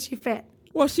fit?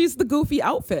 Well, she's the goofy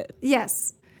outfit.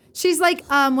 Yes. She's like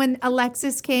when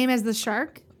Alexis came as the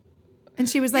shark and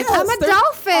she was like, I'm a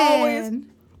dolphin. Always,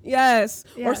 yes.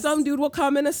 Or some dude will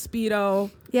come in a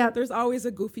Speedo. Yeah. There's always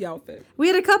a goofy outfit. We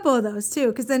had a couple of those too.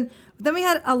 Because then we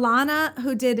had Alana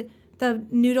who did the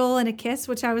noodle and a kiss,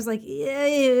 which I was like,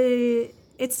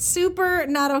 it's super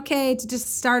not okay to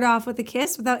just start off with a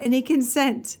kiss without any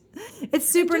consent. It's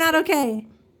super not okay.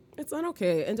 It's not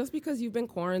okay. And just because you've been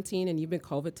quarantined and you've been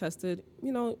COVID tested,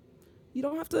 you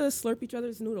don't have to slurp each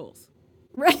other's noodles.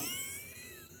 Right.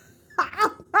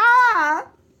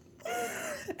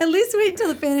 At least wait until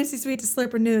the fantasy suite to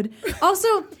slurp a nude.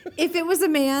 Also, if it was a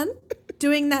man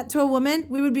doing that to a woman,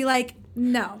 we would be like,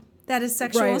 no, that is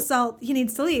sexual assault. He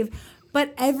needs to leave.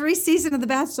 But every season of The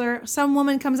Bachelor, some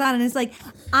woman comes on and is like,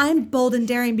 I'm bold and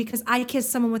daring because I kissed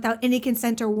someone without any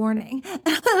consent or warning.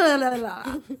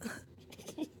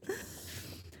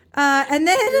 And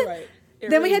then, You're right.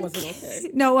 Then we had wasn't okay.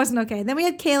 No, it wasn't okay. Then we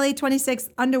had Kaylee, 26,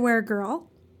 underwear girl.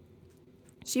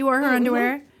 She wore her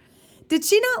underwear. Did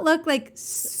she not look like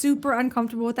super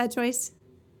uncomfortable with that choice?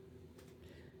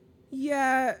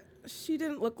 Yeah, she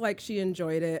didn't look like she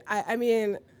enjoyed it. I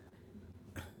mean,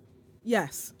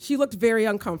 yes, she looked very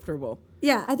uncomfortable.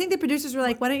 Yeah, I think the producers were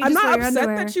like, "Why don't you just wear your underwear?" I'm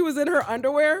not upset that she was in her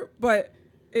underwear, but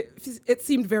it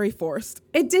seemed very forced.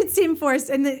 It did seem forced,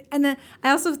 and then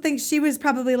I also think she was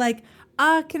probably like,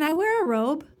 can I wear a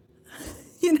robe?"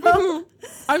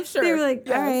 I'm sure. They were like,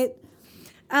 yes.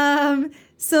 All right.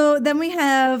 So then we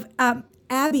have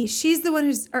Abby. She's the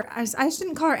one I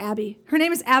shouldn't call her Abby. Her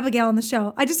name is Abigail on the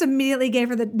show. I just immediately gave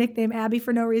her the nickname Abby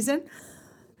for no reason.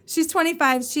 She's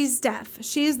 25. She's deaf.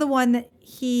 She's the one that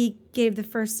he gave the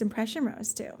first impression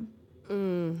rose to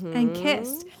and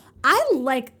kissed. I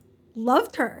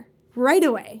loved her right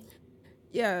away.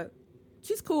 Yeah,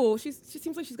 she's cool. She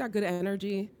seems like she's got good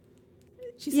energy.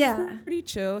 She's pretty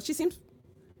chill. She seems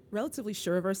relatively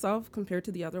sure of herself compared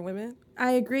to the other women.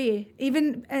 I agree.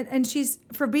 Even and she's,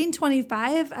 for being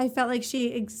 25, I felt like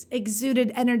she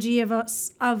exuded energy of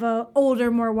a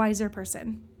older, more wiser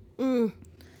person. She's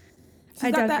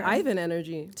got that Ivan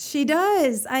energy. She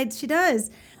does. She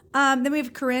does. Then we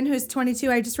have Corinne, who's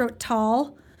 22. I just wrote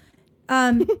tall.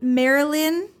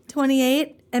 Marilyn,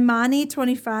 28. Imani,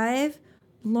 25.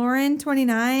 Lauren,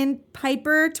 29.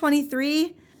 Piper,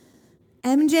 23.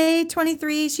 MJ,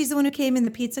 23. She's the one who came in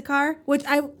the pizza car, which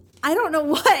I don't know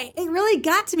why. It really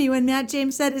got to me when Matt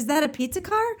James said, "Is that a pizza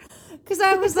car?" Because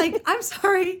I was like, I'm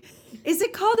sorry. Is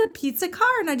it called a pizza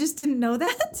car? And I just didn't know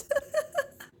that.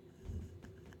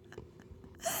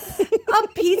 A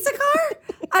pizza car?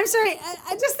 I'm sorry.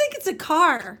 I just think it's a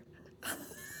car.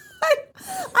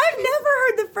 I've never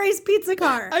heard the phrase pizza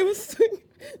car. I was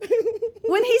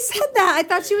when he said that, I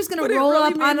thought she was going to roll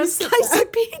up on a slice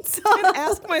of pizza. And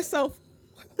ask myself.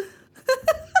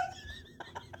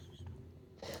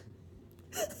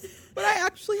 But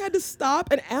actually had to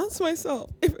stop and ask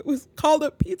myself if it was called a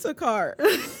pizza car.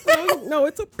 No,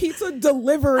 it's a pizza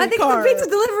delivery car. I think it's a pizza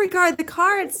delivery car. The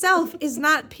car itself is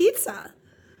not pizza.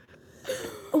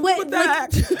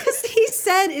 Because he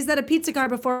said, is that a pizza car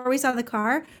before we saw the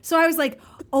car? So I was like,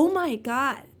 oh my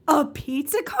God, a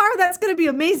pizza car? That's going to be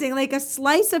amazing. Like a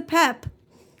slice of pep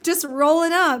just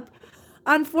rolling up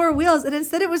on 4 wheels. And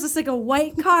instead it was just like a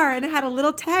white car and it had a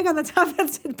little tag on the top that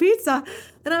said pizza.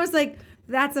 And I was like,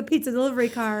 that's a pizza delivery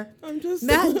car.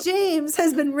 Matt James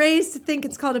has been raised to think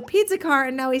it's called a pizza car,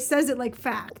 and now he says it like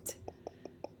fact.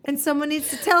 And someone needs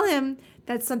to tell him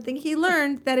that's something he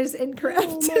learned that is incorrect.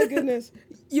 Oh my goodness.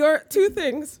 Your two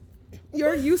things.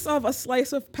 Your use of a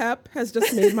slice of pep has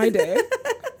just made my day.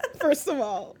 First of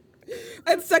all.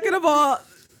 And second of all,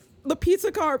 the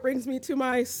pizza car brings me to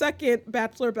my second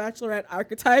Bachelor, Bachelorette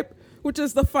archetype, which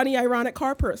is the funny, ironic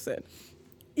car person.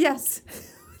 Yes.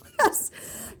 Yes.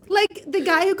 Like the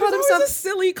guy who called himself a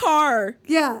silly car.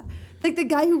 Yeah. Like the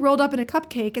guy who rolled up in a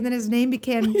cupcake and then his name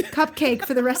became Cupcake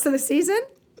for the rest of the season.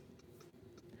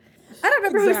 I don't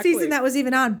remember whose season that was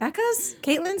even on. Becca's?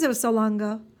 Caitlin's? It was so long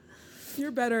ago.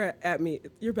 You're better at me.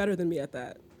 You're better than me at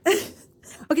that.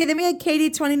 Okay, then we had Katie,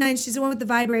 29. She's the one with the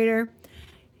vibrator.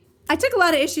 I took a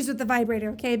lot of issues with the vibrator,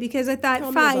 okay? Because I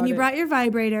thought, fine, you brought your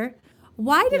vibrator.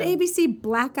 Why did ABC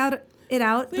black it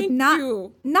out? Thank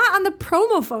you. Not on the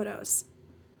promo photos.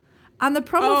 On the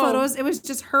promo photos, it was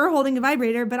just her holding a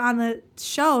vibrator, but on the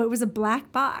show, it was a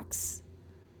black box.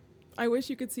 I wish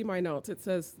you could see my notes. It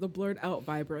says the blurred out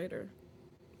vibrator.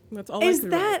 That's all Is I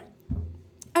could that, write.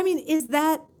 I mean, is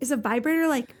a vibrator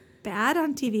like bad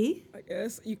on TV? I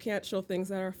guess you can't show things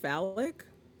that are phallic.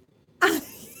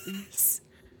 Yes.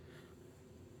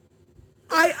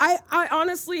 I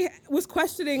honestly was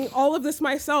questioning all of this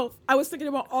myself. I was thinking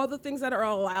about all the things that are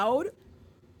allowed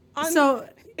on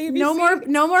ABC.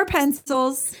 No more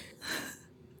pencils.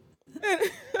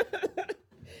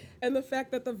 And the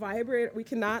fact that the vibrator, we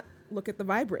cannot look at the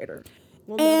vibrator.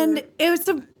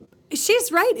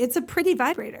 She's right. It's a pretty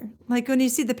vibrator. Like when you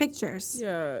see the pictures.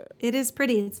 Yeah. It is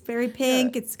pretty. It's very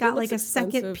pink. Yeah, It's got like a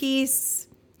second piece.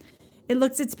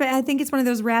 I think it's one of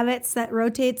those rabbits that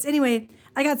rotates. Anyway,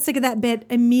 I got sick of that bit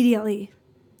immediately.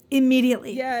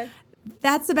 Yeah.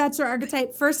 That's the Bachelor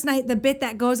archetype. First night, the bit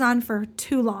that goes on for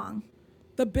too long.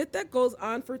 The bit that goes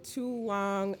on for too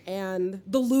long and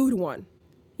the lewd one.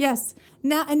 Yes.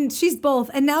 Now, and she's both.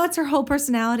 And now it's her whole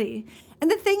personality.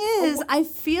 And the thing is, I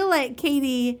feel like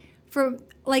Katie,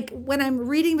 when I'm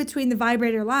reading between the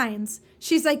vibrator lines,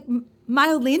 she's like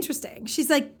mildly interesting. She's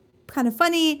like kind of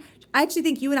funny. I actually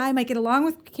think you and I might get along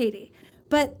with Katie.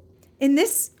 But in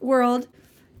this world,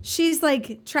 she's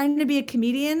like trying to be a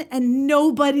comedian and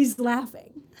nobody's laughing.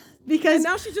 And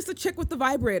now she's just a chick with the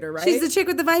vibrator, right? She's the chick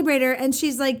with the vibrator, and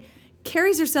she's like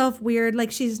carries herself weird,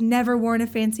 like she's never worn a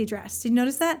fancy dress. Did you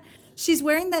notice that? She's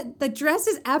wearing the dress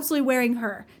is absolutely wearing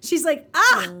her. She's like,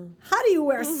 how do you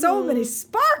wear so many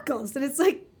sparkles? And it's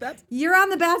like, you're on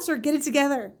The Bachelor, get it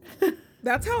together.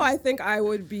 That's how I think I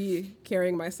would be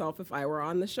carrying myself if I were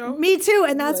on the show. Me too,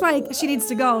 and that's why she needs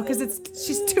to go, because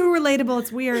she's too relatable.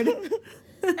 It's weird.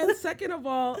 And second of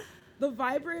all, the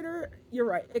vibrator, you're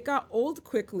right, it got old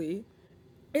quickly.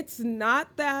 It's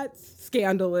not that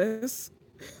scandalous,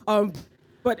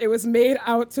 but it was made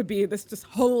out to be this just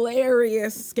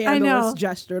hilarious, scandalous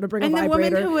gesture to bring a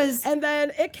vibrator. The woman and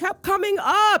then it kept coming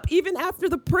up even after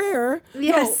the prayer.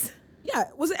 Yes. Yeah,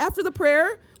 was it after the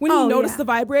prayer when he noticed the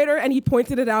vibrator and he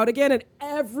pointed it out again and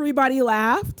everybody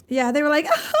laughed? Yeah, they were like,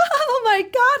 oh my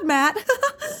God, Matt.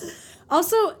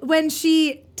 Also, when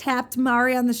she tapped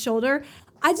Mari on the shoulder,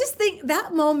 I just think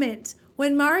that moment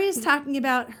when Mari is talking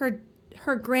about her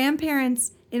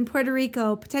grandparents in Puerto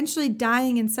Rico potentially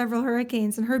dying in several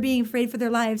hurricanes and her being afraid for their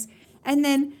lives, and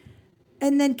then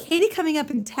Katie coming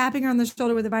up and tapping her on the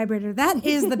shoulder with a vibrator, that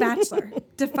is The Bachelor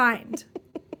defined.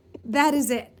 That is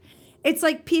it. It's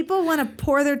like people want to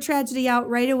pour their tragedy out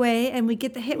right away, and we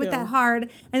get the hit with that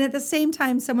hard, and at the same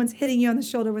time, someone's hitting you on the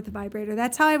shoulder with a vibrator.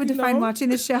 That's how I would define watching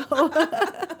the show.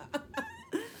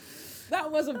 That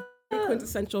was a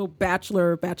quintessential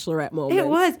Bachelorette moment. It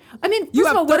was. I mean, you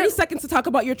have 30 seconds to talk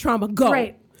about your trauma. Go.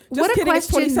 Right. Just kidding. It's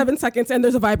 27 seconds, and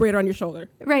there's a vibrator on your shoulder.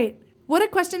 Right. What a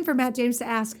question for Matt James to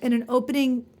ask in an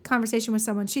opening conversation with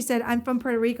someone. She said, "I'm from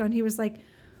Puerto Rico," and he was like,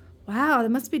 wow, that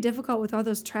must be difficult with all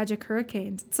those tragic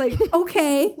hurricanes. It's like,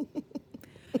 okay,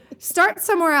 start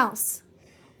somewhere else.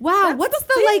 Wow, what's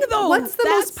the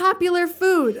most popular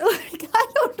food? Like, I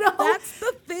don't know. That's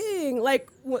the thing. Like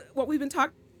what we've been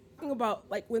talking about,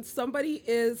 like when somebody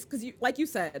is, because like you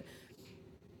said,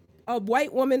 a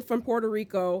white woman from Puerto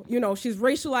Rico, you know, she's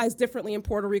racialized differently in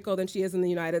Puerto Rico than she is in the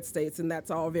United States, and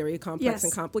that's all very complex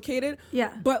and complicated.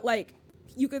 Yeah. But like,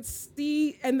 you could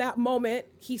see in that moment,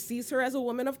 he sees her as a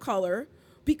woman of color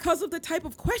because of the type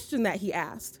of question that he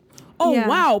asked. Oh,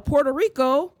 wow, Puerto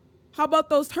Rico, how about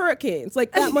those hurricanes?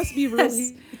 Like, that must be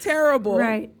really terrible.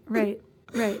 Right.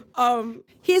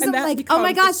 He isn't like, oh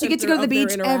my gosh, you get to go to the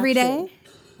beach every day.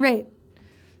 Right.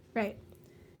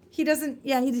 He doesn't,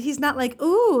 he's not like,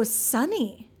 ooh,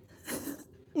 sunny.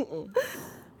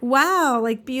 Wow,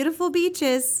 like beautiful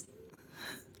beaches.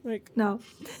 Like, no,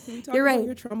 can we talk you're about right.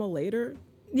 Your trauma later.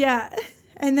 Yeah.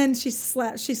 And then she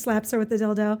slaps her with the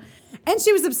dildo. And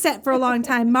she was upset for a long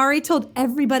time. Mari told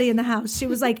everybody in the house. She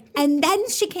was like, and then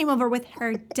she came over with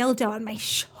her dildo on my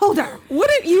shoulder.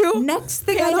 Wouldn't you? Next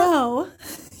thing I know.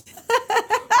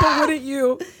 But wouldn't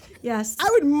you? Yes. I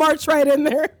would march right in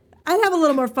there. I'd have a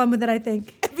little more fun with it, I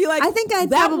think. I'd be like, I think I'd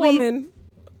that probably... woman.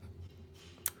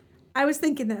 I was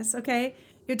thinking this, okay?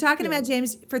 You're talking about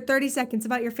James for 30 seconds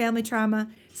about your family trauma.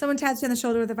 Someone taps you on the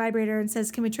shoulder with a vibrator and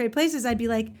says, can we trade places? I'd be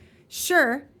like,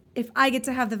 sure, if I get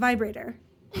to have the vibrator.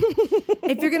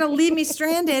 If you're going to leave me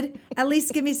stranded, at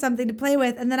least give me something to play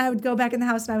with. And then I would go back in the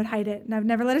house and I would hide it. And I would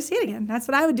never let her see it again. That's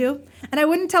what I would do. And I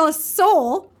wouldn't tell a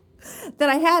soul that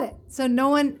I had it.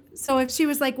 So if she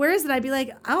was like, where is it? I'd be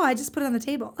like, oh, I just put it on the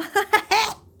table.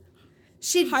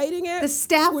 Hiding it. The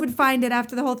staff would find it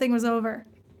after the whole thing was over.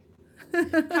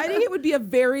 Hiding it would be a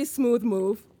very smooth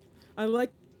move. I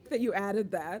like that you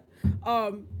added that.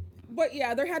 But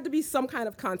yeah, there had to be some kind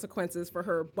of consequences for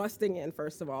her busting in,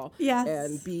 first of all. Yes.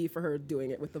 And B, for her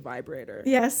doing it with the vibrator.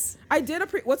 Yes. I did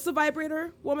what's the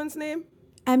vibrator woman's name?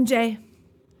 MJ.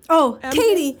 Oh, MJ?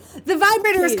 Katie. The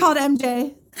vibrator is called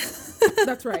MJ.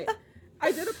 That's right.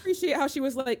 I did appreciate how she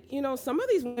was like, you know, some of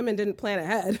these women didn't plan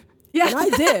ahead. Yeah. And I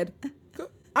did.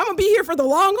 I'm going to be here for the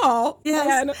long haul. Yes.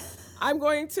 And I'm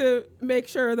going to make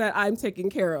sure that I'm taken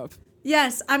care of.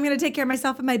 Yes, I'm going to take care of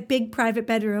myself in my big private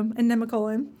bedroom in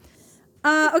Nemacolin.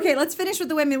 Okay, let's finish with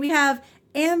the women. We have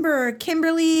Amber,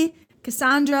 Kimberly,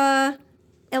 Cassandra,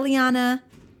 Eliana,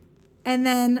 and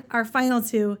then our final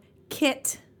two,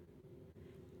 Kit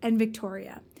and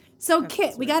Victoria. So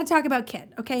Kit, we got to talk about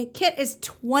Kit, okay? Kit is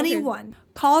 21,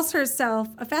 calls herself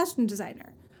a fashion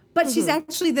designer, but she's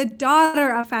actually the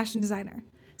daughter of a fashion designer.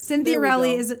 Cynthia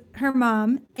Rowley is her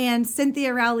mom, and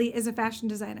Cynthia Rowley is a fashion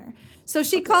designer. So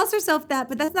she calls herself that,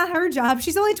 but that's not her job.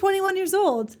 She's only 21 years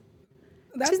old.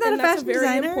 She's not a fashion designer. That's a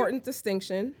very important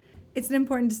distinction. It's an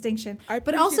important distinction.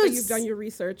 But also, you've done your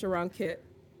research around Kit.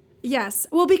 Yes.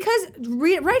 Well, because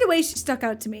right away she stuck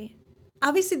out to me.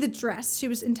 Obviously, the dress, she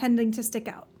was intending to stick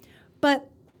out. But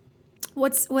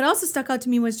what also stuck out to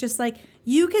me was just like,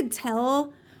 you could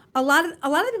tell a lot of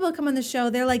people that come on the show,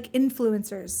 they're like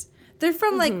influencers. They're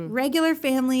from like regular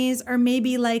families or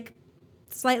maybe like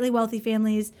slightly wealthy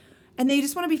families, and they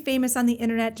just want to be famous on the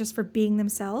internet just for being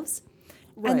themselves.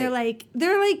 Right. And they're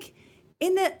like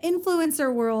in the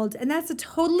influencer world, and that's a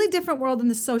totally different world than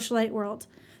the socialite world.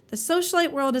 The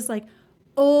socialite world is like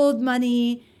old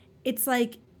money. It's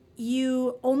like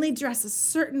you only dress a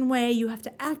certain way, you have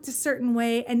to act a certain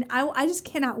way, and I just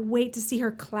cannot wait to see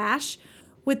her clash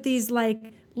with these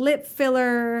like lip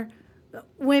filler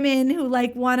women who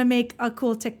like want to make a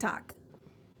cool TikTok.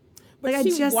 But like, I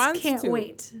just can't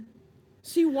wait.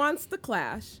 She wants the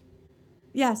clash.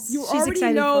 Yes, you she's already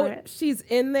excited know for it. She's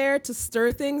in there to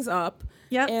stir things up.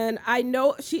 Yep. And I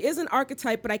know she is an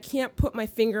archetype, but I can't put my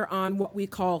finger on what we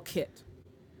call Kit.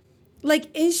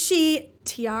 Like, is she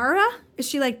Tiara? Is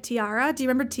she like Tiara? Do you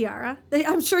remember Tiara?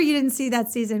 I'm sure you didn't see that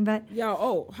season, but yeah.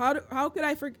 Oh, how could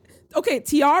I forget? Okay,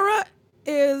 Tiara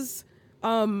is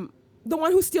the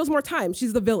one who steals more time.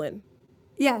 She's the villain.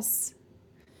 Yes,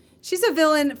 she's a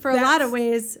villain for a lot of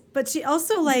ways, but she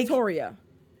also like Victoria.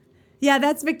 Yeah,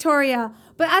 that's Victoria.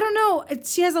 But I don't know.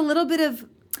 She has a little bit of...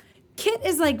 Kit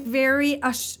is like very...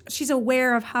 she's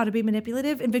aware of how to be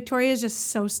manipulative, and Victoria is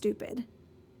just so stupid.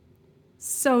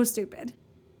 So stupid.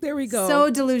 There we go.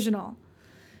 So delusional.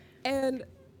 And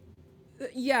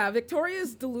yeah,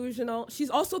 Victoria's delusional. She's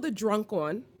also the drunk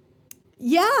one.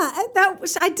 Yeah,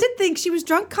 I did think she was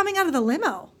drunk coming out of the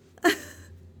limo.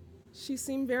 She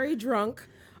seemed very drunk.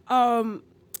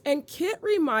 And Kit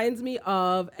reminds me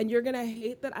of, and you're going to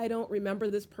hate that I don't remember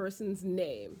this person's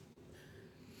name.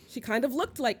 She kind of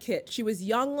looked like Kit. She was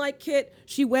young like Kit.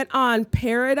 She went on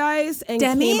Paradise and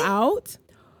Demi? came out.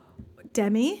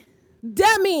 Demi?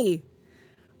 Demi!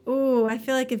 Ooh, I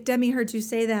feel like if Demi heard you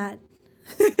say that.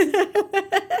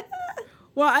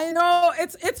 Well, I know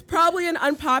it's probably an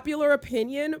unpopular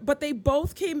opinion, but they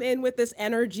both came in with this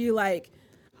energy like,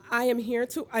 I'm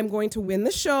going to win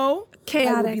the show. I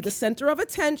will be Chaotic. the center of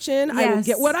attention. I will Yes.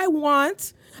 get what I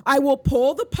want. I will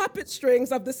pull the puppet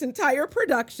strings of this entire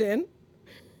production.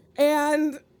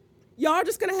 And y'all are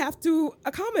just going to have to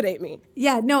accommodate me.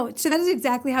 Yeah, no, so that is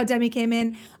exactly how Demi came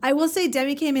in. I will say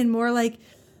Demi came in more like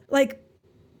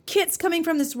Kit's coming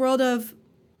from this world of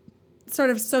sort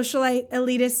of socialite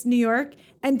elitist New York,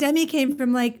 and Demi came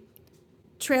from like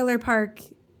trailer park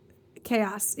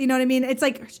chaos. You know what I mean? It's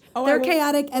like their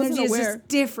chaotic energy is just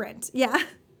different. Yeah.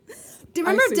 Do you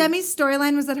remember Demi's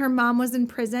storyline was that her mom was in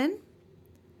prison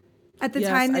at the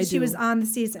time that she was on the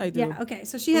season? I do. Yeah, okay.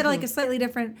 So she had like a slightly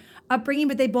different upbringing,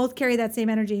 but they both carry that same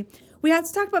energy. We have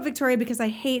to talk about Victoria because I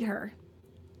hate her.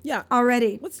 Yeah.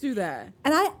 Already. Let's do that.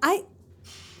 And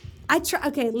I try.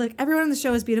 Okay, look, everyone on the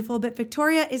show is beautiful, but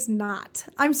Victoria is not.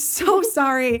 I'm so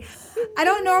sorry. I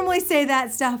don't normally say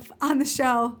that stuff on the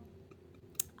show.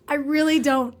 I really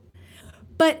don't.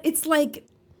 But it's like,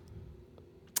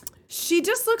 she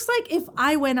just looks like if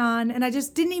I went on and I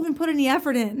just didn't even put any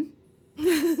effort in.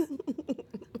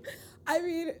 I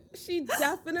mean, she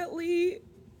definitely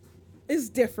is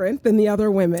different than the other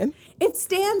women. It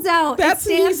stands out. That's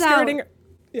it stands me skirting. out.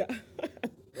 Yeah.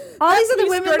 All these other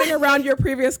women skirting around your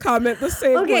previous comment the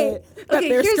same way that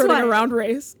they're skirting around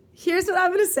race. Here's what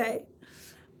I'm gonna say.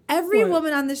 Every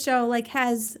woman on the show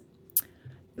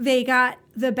they got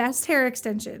the best hair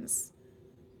extensions.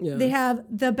 Yeah. They have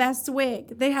the best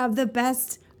wig. They have the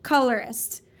best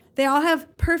colorist. They all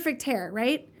have perfect hair,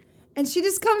 right? And she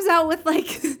just comes out with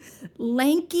like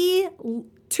lanky,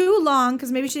 too long,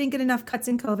 because maybe she didn't get enough cuts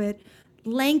in COVID.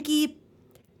 Lanky,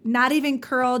 not even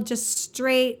curled, just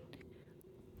straight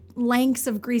lengths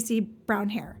of greasy brown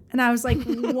hair. And I was like,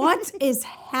 what is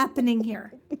happening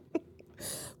here?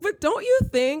 But don't you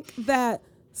think that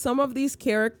some of these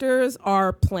characters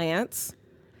are plants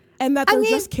and that they're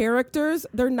just characters?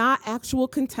 They're not actual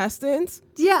contestants.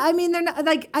 Yeah, I mean, they're not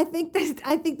like, I think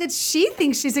that she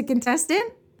thinks she's a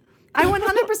contestant. I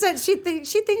 100%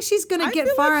 she thinks she's going to get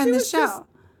far on the show.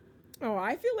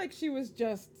 I feel like she was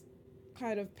just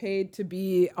kind of paid to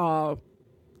be a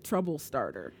trouble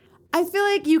starter. I feel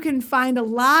like you can find a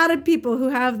lot of people who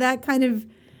have that kind of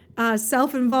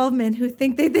self-involvement who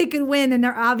think that they could win and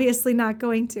are obviously not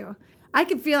going to. I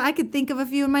could think of a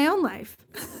few in my own life.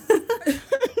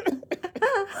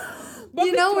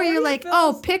 You know, where you're like,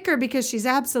 oh, pick her because she's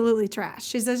absolutely trash.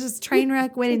 She's just train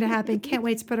wreck waiting to happen. Can't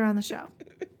wait to put her on the show.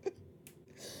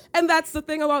 And that's the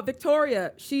thing about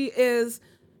Victoria. She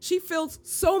fills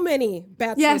so many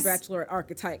Bachelor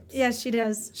archetypes. Yes, she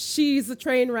does. She's the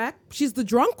train wreck. She's the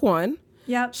drunk one.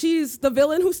 Yep. She's the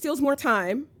villain who steals more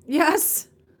time. Yes.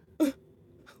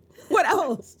 What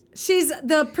else? She's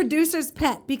the producer's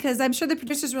pet because I'm sure the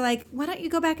producers were like, why don't you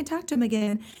go back and talk to him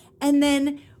again? And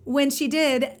then when she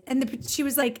did, and she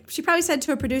was like, she probably said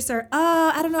to a producer,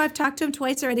 oh, I don't know, I've talked to him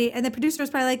twice already. And the producer was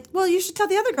probably like, well, you should tell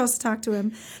the other girls to talk to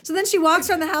him. So then she walks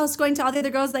around the house going to all the other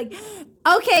girls like,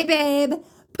 okay, babe,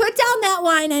 put down that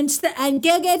wine and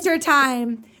go get your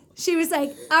time. She was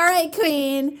like, all right,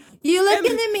 queen, you look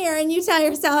in the mirror and you tell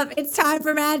yourself it's time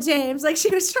for Matt James. Like, she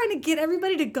was trying to get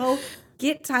everybody to go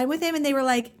get time with him. And they were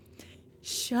like,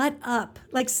 shut up.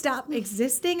 Like, stop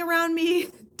existing around me.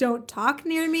 Don't talk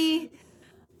near me.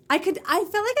 I felt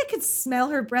like I could smell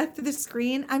her breath through the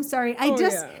screen. I'm sorry. I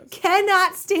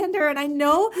cannot stand her. And I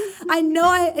know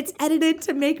it's edited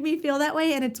to make me feel that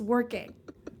way, and it's working.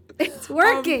 It's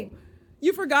working.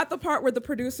 You forgot the part where the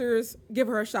producers give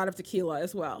her a shot of tequila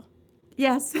as well.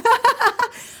 Yes.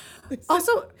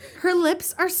 Also, her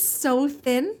lips are so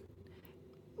thin.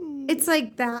 It's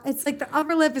like that. It's like the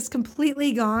upper lip is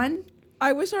completely gone.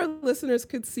 I wish our listeners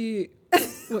could see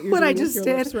what you're what doing I just with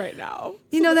your did lips right now.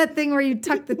 You know that thing where you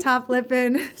tuck the top lip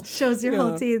in, shows your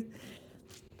whole teeth.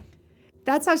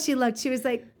 That's how she looked. She was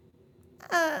like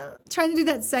trying to do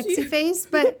that sexy face,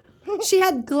 but she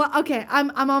had okay.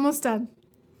 I'm almost done.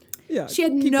 Yeah, she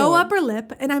had no upper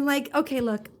lip, and I'm like, okay,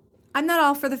 look, I'm not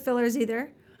all for the fillers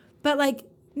either, but like,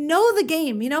 know the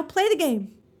game. You know, play the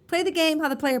game how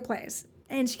the player plays.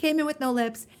 And she came in with no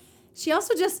lips. She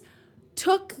also just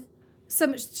took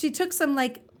some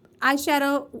like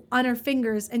eyeshadow on her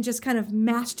fingers and just kind of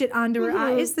mashed it onto her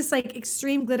eyes. This like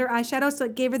extreme glitter eyeshadow. So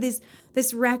it gave her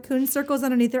this raccoon circles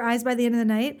underneath her eyes by the end of the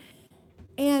night.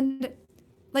 And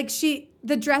like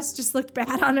the dress just looked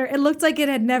bad on her. It looked like it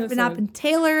had never not been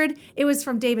tailored. It was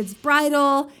from David's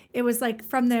Bridal. It was like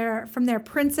from their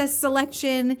princess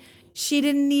selection. She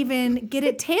didn't even get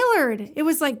it tailored. It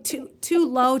was like too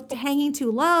low, hanging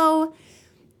too low.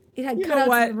 It had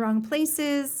cutouts in the wrong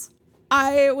places.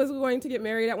 I was going to get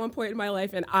married at one point in my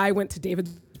life, and I went to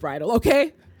David's Bridal,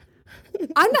 okay?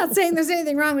 I'm not saying there's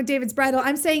anything wrong with David's Bridal.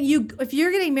 I'm saying if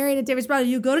you're getting married at David's Bridal,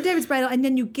 you go to David's Bridal, and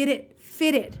then you get it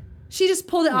fitted. She just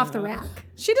pulled it off the rack.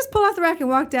 She just pulled off the rack and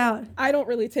walked out. I don't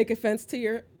really take offense to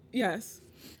your, yes.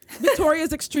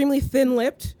 Victoria's extremely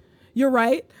thin-lipped. You're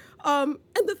right. And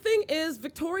the thing is,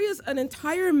 Victoria's an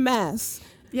entire mess,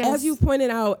 as you pointed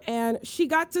out, and she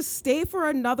got to stay for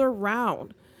another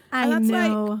round. And that's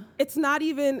know. Like, it's not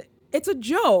even, it's a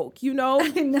joke, you know?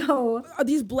 I know.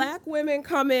 These black women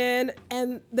come in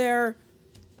and they're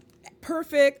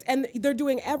perfect and they're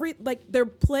doing they're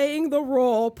playing the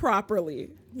role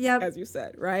properly. Yep. As you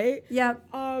said, right? Yep.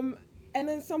 And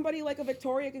then somebody like a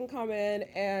Victoria can come in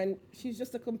and she's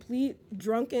just a complete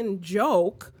drunken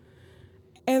joke.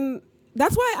 And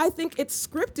that's why I think it's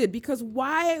scripted, because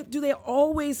why do they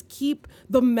always keep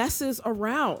the messes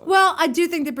around? Well, I do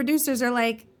think the producers are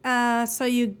like, so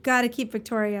you got to keep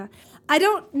Victoria. I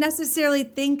don't necessarily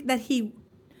think that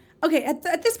okay,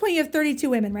 at this point you have 32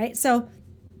 women, right? So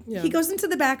he goes into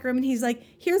the back room and he's like,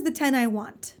 here's the 10 I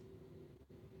want.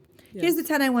 Yes. Here's the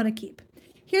 10 I want to keep.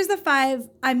 Here's the 5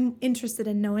 I'm interested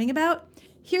in knowing about.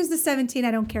 Here's the 17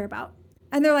 I don't care about.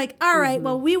 And they're like, all right,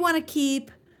 well, we want to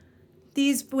keep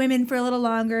these women for a little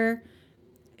longer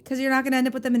because you're not going to end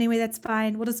up with them anyway. That's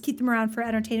fine. We'll just keep them around for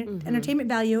entertainment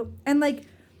value. And like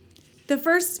the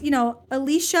first,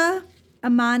 Alicia,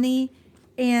 Amani,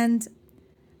 and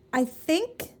I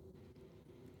think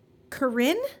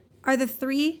Corinne are the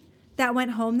 3 that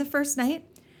went home the first night.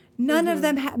 None of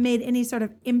them made any sort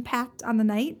of impact on the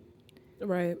night.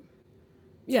 Right.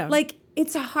 Yeah. Like,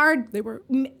 it's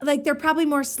they're probably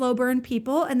more slow burn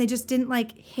people and they just didn't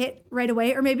like hit right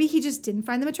away. Or maybe he just didn't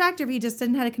find them attractive. He just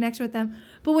didn't have a connection with them.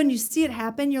 But when you see it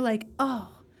happen, you're like, oh,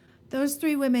 those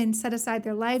 3 women set aside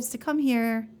their lives to come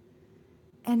here.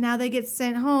 And now they get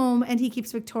sent home and he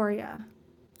keeps Victoria.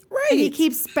 Right. And he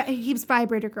keeps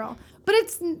Vibrator Girl. But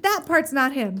that part's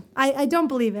not him. I don't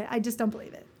believe it. I just don't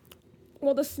believe it.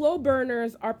 Well, the slow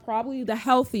burners are probably the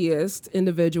healthiest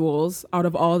individuals out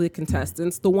of all the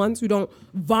contestants, the ones who don't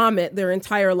vomit their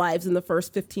entire lives in the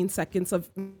first 15 seconds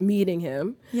of meeting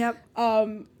him. Yep.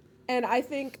 And I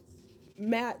think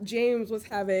Matt James was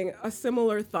having a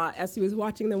similar thought as he was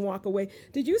watching them walk away.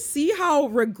 Did you see how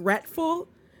regretful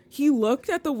he looked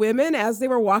at the women as they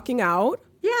were walking out?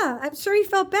 Yeah, I'm sure he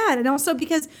felt bad. And also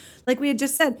because, like we had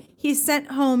just said, he sent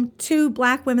home 2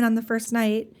 black women on the first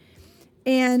night.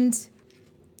 And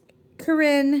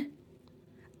Corinne,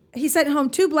 he sent home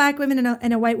 2 black women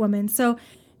and a white woman. So,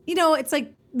 it's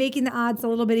like making the odds a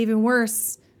little bit even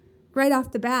worse right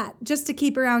off the bat, just to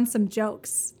keep around some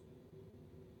jokes.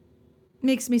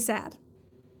 Makes me sad.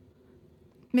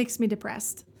 Makes me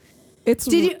depressed.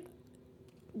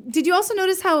 Did you also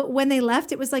notice how when they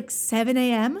left, it was like 7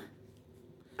 a.m.?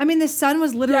 I mean, the sun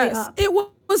was literally up. It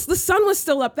was. The sun was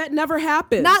still up. That never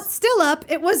happened. Not still up.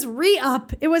 It was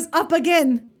re-up. It was up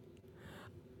again.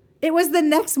 It was the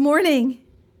next morning.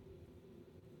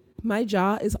 My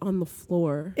jaw is on the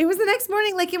floor. It was the next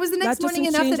morning. Like, it was the next morning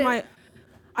enough that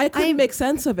I couldn't make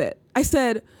sense of it. I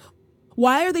said,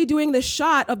 why are they doing this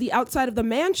shot of the outside of the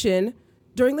mansion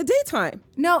during the daytime?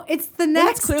 No, it's the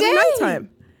next day. It's clearly nighttime.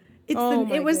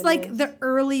 It was like the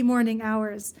early morning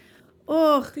hours.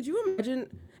 Oh, could you imagine?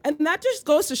 And that just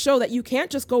goes to show that you can't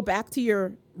just go back to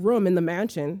your room in the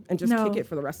mansion and just kick it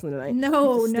for the rest of the night.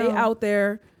 No, stay out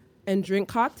there and drink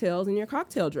cocktails in your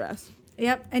cocktail dress.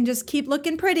 Yep, and just keep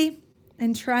looking pretty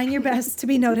and trying your best to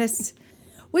be noticed.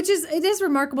 It is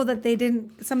remarkable that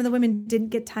some of the women didn't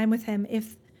get time with him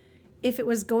if it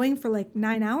was going for like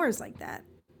 9 hours like that.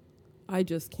 I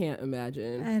just can't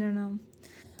imagine. I don't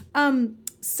know.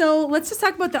 So let's just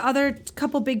talk about the other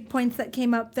couple big points that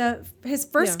came up. His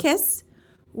first kiss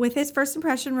with his first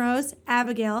impression rose,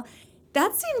 Abigail.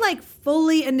 That seemed like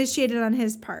fully initiated on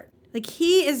his part. Like,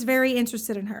 he is very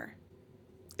interested in her.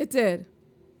 It did.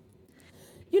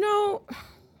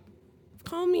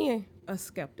 Call me a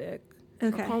skeptic.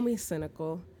 Okay. Or call me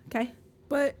cynical. Okay.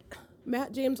 But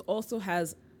Matt James also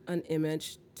has an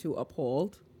image to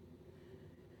uphold.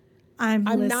 I'm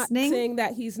listening. not saying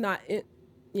that he's not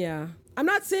I'm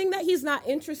not saying that he's not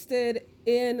interested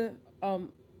in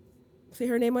say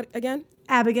her name again?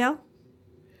 Abigail.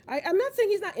 I'm not saying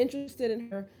he's not interested in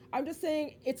her. I'm just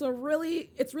saying it's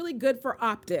really good for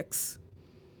optics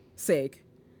sake,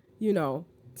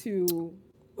 to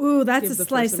Ooh, that's a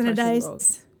slice and a dice.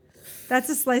 Rose. That's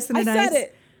a slice and a dice. I said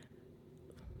it.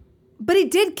 But he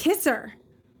did kiss her.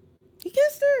 He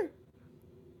kissed her.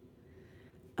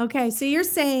 Okay, so you're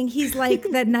saying he's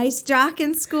like that nice jock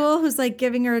in school who's like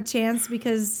giving her a chance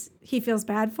because he feels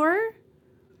bad for her?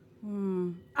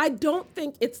 I don't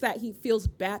think it's that he feels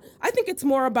bad. I think it's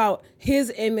more about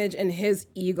his image and his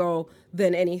ego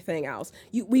than anything else.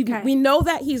 We know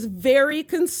that he's very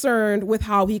concerned with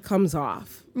how he comes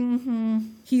off.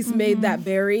 He's made that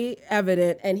very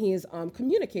evident, and he's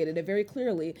communicated it very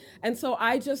clearly. And so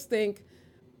I just think,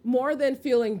 more than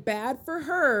feeling bad for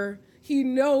her, he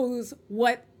knows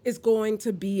what is going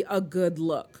to be a good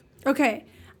look. Okay.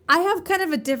 I have kind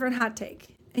of a different hot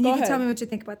take, and you can tell me what you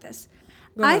think about this.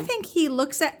 I think he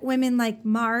looks at women like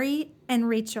Mari and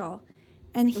Rachel,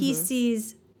 and he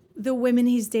sees the women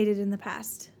he's dated in the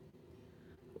past,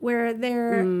 where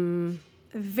they're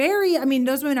very, I mean,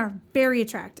 those women are very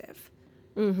attractive.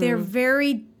 They're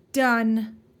very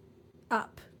done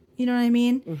up. You know what I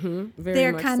mean?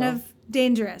 They're kind of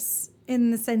dangerous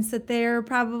in the sense that they're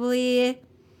probably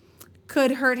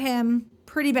could hurt him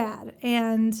pretty bad,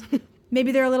 and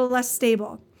maybe they're a little less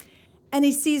stable. And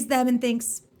he sees them and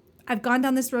thinks, I've gone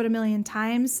down this road a million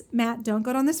times. Matt, don't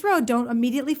go down this road. Don't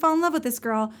immediately fall in love with this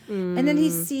girl. And then he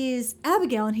sees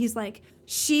Abigail and he's like,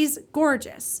 she's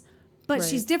gorgeous, but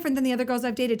she's different than the other girls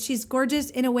I've dated. She's gorgeous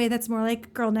in a way that's more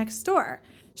like Girl Next Door.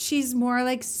 She's more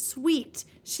like sweet.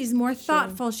 She's more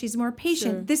thoughtful. She's more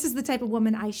patient. This is the type of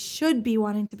woman I should be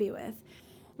wanting to be with.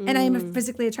 And I am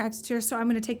physically attracted to her, so I'm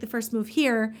going to take the first move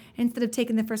here instead of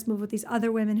taking the first move with these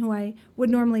other women who I would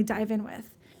normally dive in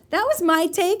with. That was my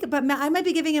take, but I might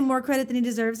be giving him more credit than he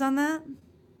deserves on that.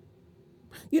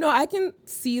 You know, I can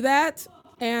see that,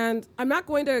 and I'm not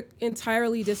going to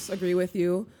entirely disagree with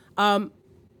you. I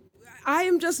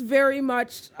am just very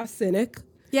much a cynic.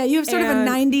 Yeah, you have sort of a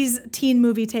 90s teen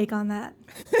movie take on that.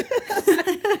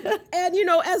 And, you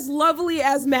know, as lovely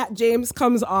as Matt James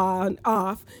comes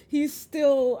off, he's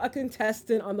still a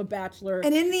contestant on The Bachelor.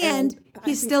 And in the end,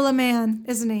 he's still a man,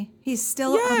 isn't he? He's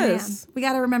still a man. We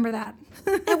got to remember that.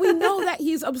 And we know that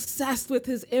he's obsessed with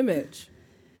his image.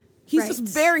 He's just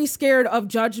very scared of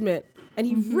judgment. And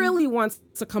he really wants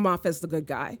to come off as the good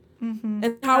guy.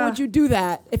 And how would you do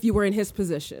that if you were in his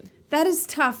position? That is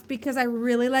tough because I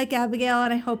really like Abigail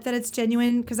and I hope that it's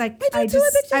genuine because I'm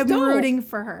rooting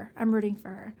for her. I'm rooting for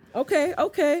her. Okay.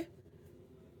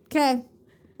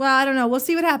 Well, I don't know. We'll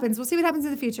see what happens. We'll see what happens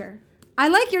in the future. I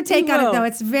like your take on it, though.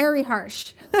 It's very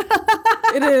harsh.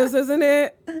 It is, isn't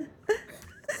it?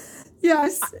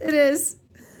 Yes, it is.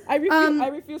 I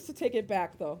refuse to take it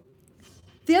back, though.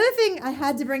 The other thing I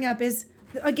had to bring up is,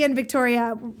 again,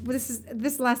 Victoria, this is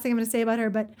the last thing I'm going to say about her,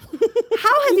 but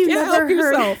how have you never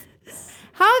heard...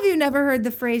 How have you never heard the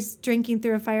phrase "drinking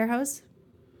through a fire hose"?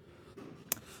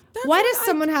 Why does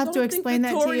someone have to explain that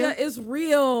to you? Victoria is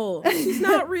real. She's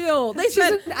not real. They she's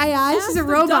said an AI. She's a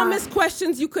robot. The dumbest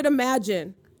questions you could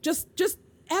imagine. Just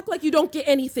act like you don't get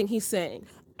anything he's saying.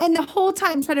 And the whole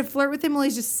time try to flirt with him while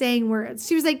he's just saying words.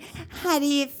 She was like, "How do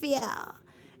you feel?"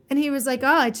 And he was like, "Oh,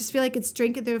 I just feel like it's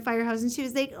drinking through a fire hose." And she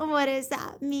was like, "Oh, what does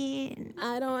that mean?"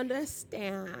 I don't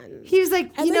understand. He was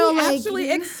like, and you know, he like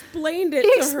actually explained it.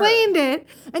 He explained it,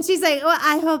 and she's like, "Well,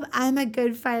 I hope I'm a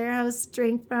good fire hose to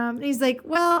drink from." And he's like,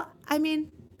 "Well, I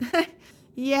mean,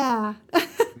 yeah."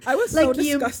 I was so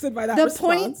disgusted by that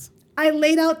response. I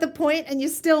laid out the point, and you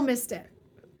still missed it.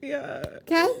 Yeah.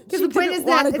 Okay, because the point is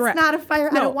that it's not a fire.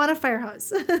 No. I don't want a fire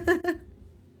hose.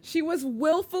 She was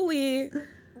willfully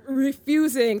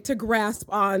refusing to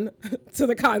grasp on to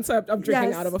the concept of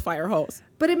drinking out of a fire hose.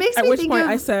 But it makes me think At which point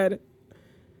I said,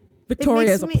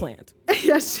 Victoria is a plant.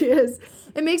 Yes, she is.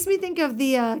 It makes me think of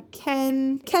the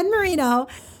Ken Marino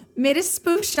made a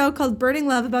spoof show called Burning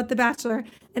Love about The Bachelor.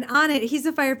 And on it, he's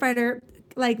a firefighter,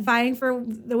 like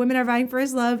the women are vying for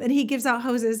his love. And he gives out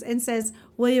hoses and says,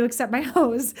 "Will you accept my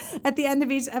hose?" at the end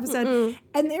of each episode.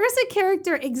 And there's a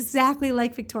character exactly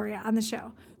like Victoria on the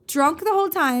show. Drunk the whole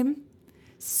time.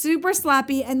 Super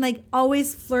sloppy and like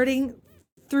always flirting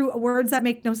through words that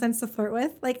make no sense to flirt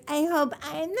with. Like, I hope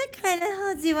I'm the kind of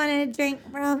hose you want to drink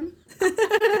from.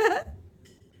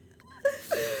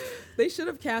 They should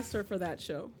have cast her for that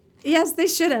show. Yes, they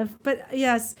should have. But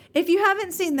yes, if you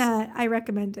haven't seen that, I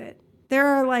recommend it. There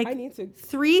are like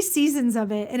 3 seasons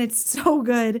of it and it's so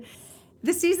good.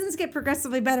 The seasons get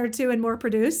progressively better too and more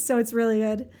produced. So it's really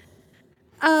good.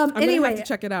 I'm going to have to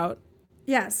check it out.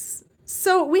 Yes.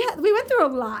 So we went through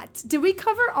a lot. Did we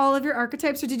cover all of your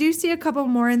archetypes, or did you see a couple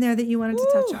more in there that you wanted to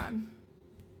touch on?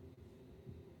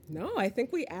 No, I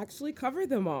think we actually covered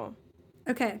them all.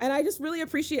 Okay. And I just really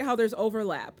appreciate how there's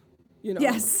overlap. You know.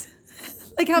 Yes.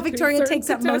 Like how Victoria takes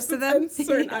up most of them.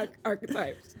 Certain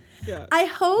archetypes. Yeah. I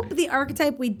hope the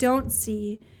archetype we don't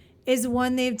see is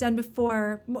one they've done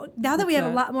before. Now that we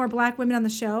have a lot more black women on the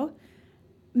show,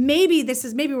 maybe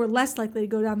we're less likely to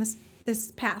go down this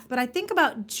path. But I think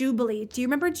about Jubilee. Do you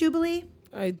remember Jubilee?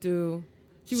 I do.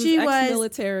 She was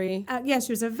ex-military. Yeah,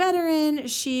 she was a veteran.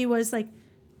 She was like,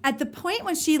 at the point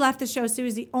when she left the show, she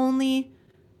was the only,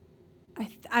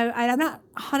 I'm not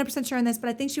 100% sure on this, but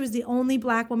I think she was the only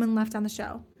black woman left on the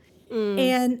show.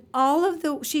 And all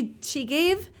of she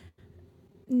gave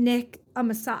Nick a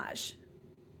massage.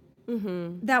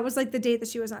 That was like the date that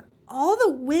she was on. All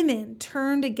the women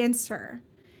turned against her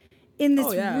in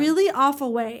this really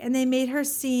awful way. And they made her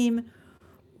seem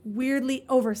weirdly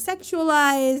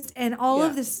over-sexualized and all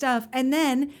of this stuff. And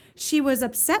then she was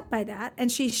upset by that.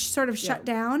 And she sort of shut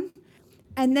down.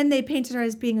 And then they painted her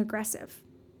as being aggressive.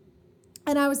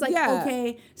 And I was like,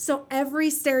 okay, so every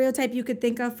stereotype you could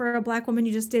think of for a black woman,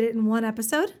 you just did it in one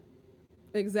episode?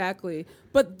 Exactly.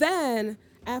 But then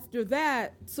after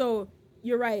that, so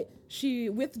you're right, she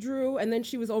withdrew and then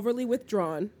she was overly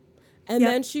withdrawn. And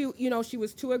then she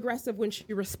was too aggressive when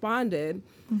she responded.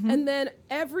 And then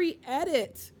every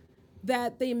edit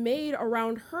that they made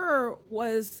around her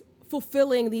was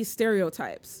fulfilling these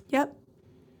stereotypes. Yep.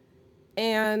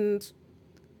 And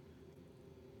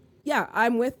yeah,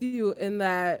 I'm with you in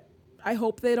that I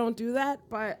hope they don't do that,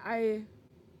 but I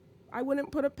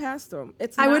wouldn't put it past them.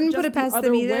 I wouldn't put it past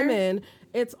them either. Women,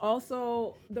 it's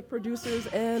also the producers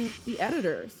and the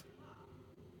editors.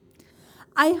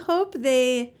 I hope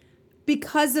they,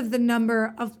 because of the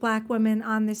number of black women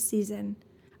on this season,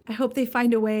 I hope they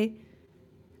find a way.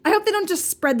 I hope they don't just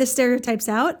spread the stereotypes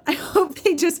out. I hope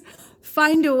they just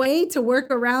find a way to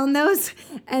work around those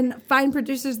and find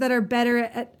producers that are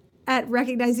better at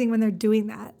recognizing when they're doing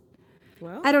that.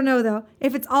 Well, I don't know, though.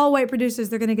 If it's all white producers,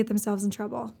 they're going to get themselves in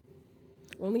trouble.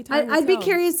 Only time I'd be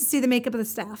curious to see the makeup of the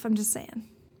staff. I'm just saying.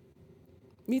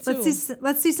 Me too.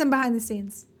 Let's see some behind the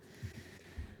scenes.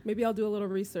 Maybe I'll do a little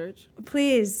research.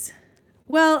 Please.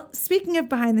 Well, speaking of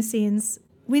behind the scenes,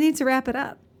 we need to wrap it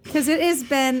up because it has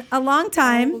been a long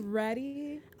time.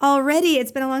 Already,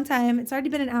 it's been a long time. It's already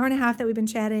been an hour and a half that we've been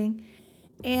chatting.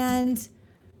 And,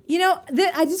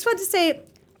 I just want to say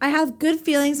I have good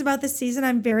feelings about this season.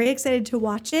 I'm very excited to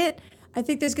watch it. I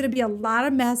think there's going to be a lot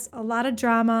of mess, a lot of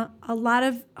drama, a lot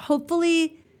of,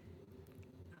 hopefully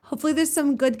there's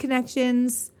some good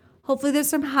connections. Hopefully there's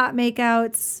some hot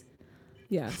makeouts.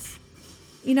 Yes.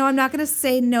 I'm not going to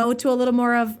say no to a little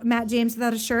more of Matt James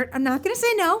without a shirt. I'm not going to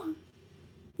say no.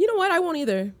 You know what? I won't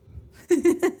either.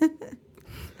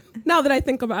 Now that I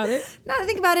think about it.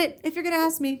 If you're going to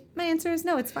ask me, my answer is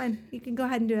no, it's fine. You can go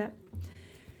ahead and do it.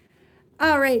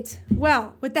 All right.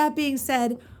 Well, with that being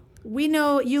said, we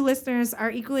know you listeners are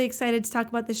equally excited to talk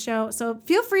about the show. So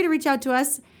feel free to reach out to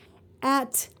us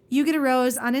at You Get a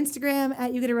Rose on Instagram,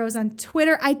 at You Get a Rose on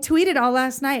Twitter. I tweeted all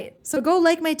last night. So go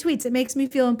like my tweets. It makes me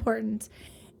feel important.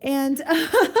 And you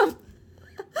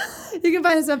can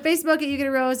find us on Facebook at You Get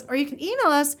a Rose, or you can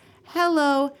email us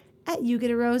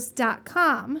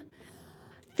hello@yougetarose.com.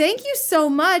 Thank you so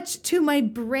much to my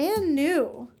brand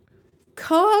new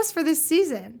co-host for this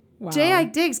season,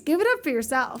 Eik Diggs. Give it up for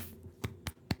yourself.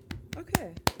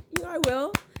 Okay. I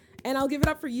will. And I'll give it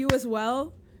up for you as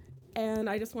well. And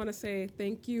I just want to say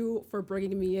thank you for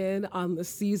bringing me in on the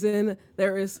season.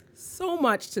 There is so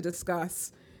much to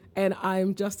discuss, and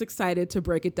I'm just excited to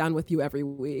break it down with you every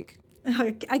week.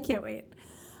 I can't wait.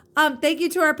 Thank you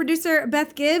to our producer,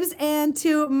 Beth Gibbs, and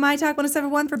to My Talk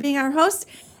 1071 for being our host.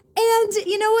 And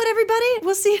you know what, everybody?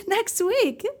 We'll see you next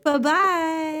week.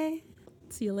 Bye-bye.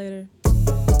 See you later.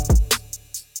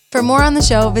 For more on the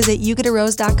show, visit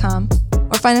yougetarose.com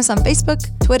or find us on Facebook,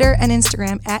 Twitter, and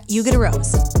Instagram at You Get a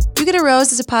Rose. You Get a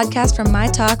Rose is a podcast from My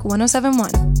Talk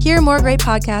 1071. Hear more great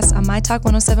podcasts on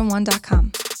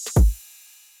mytalk1071.com.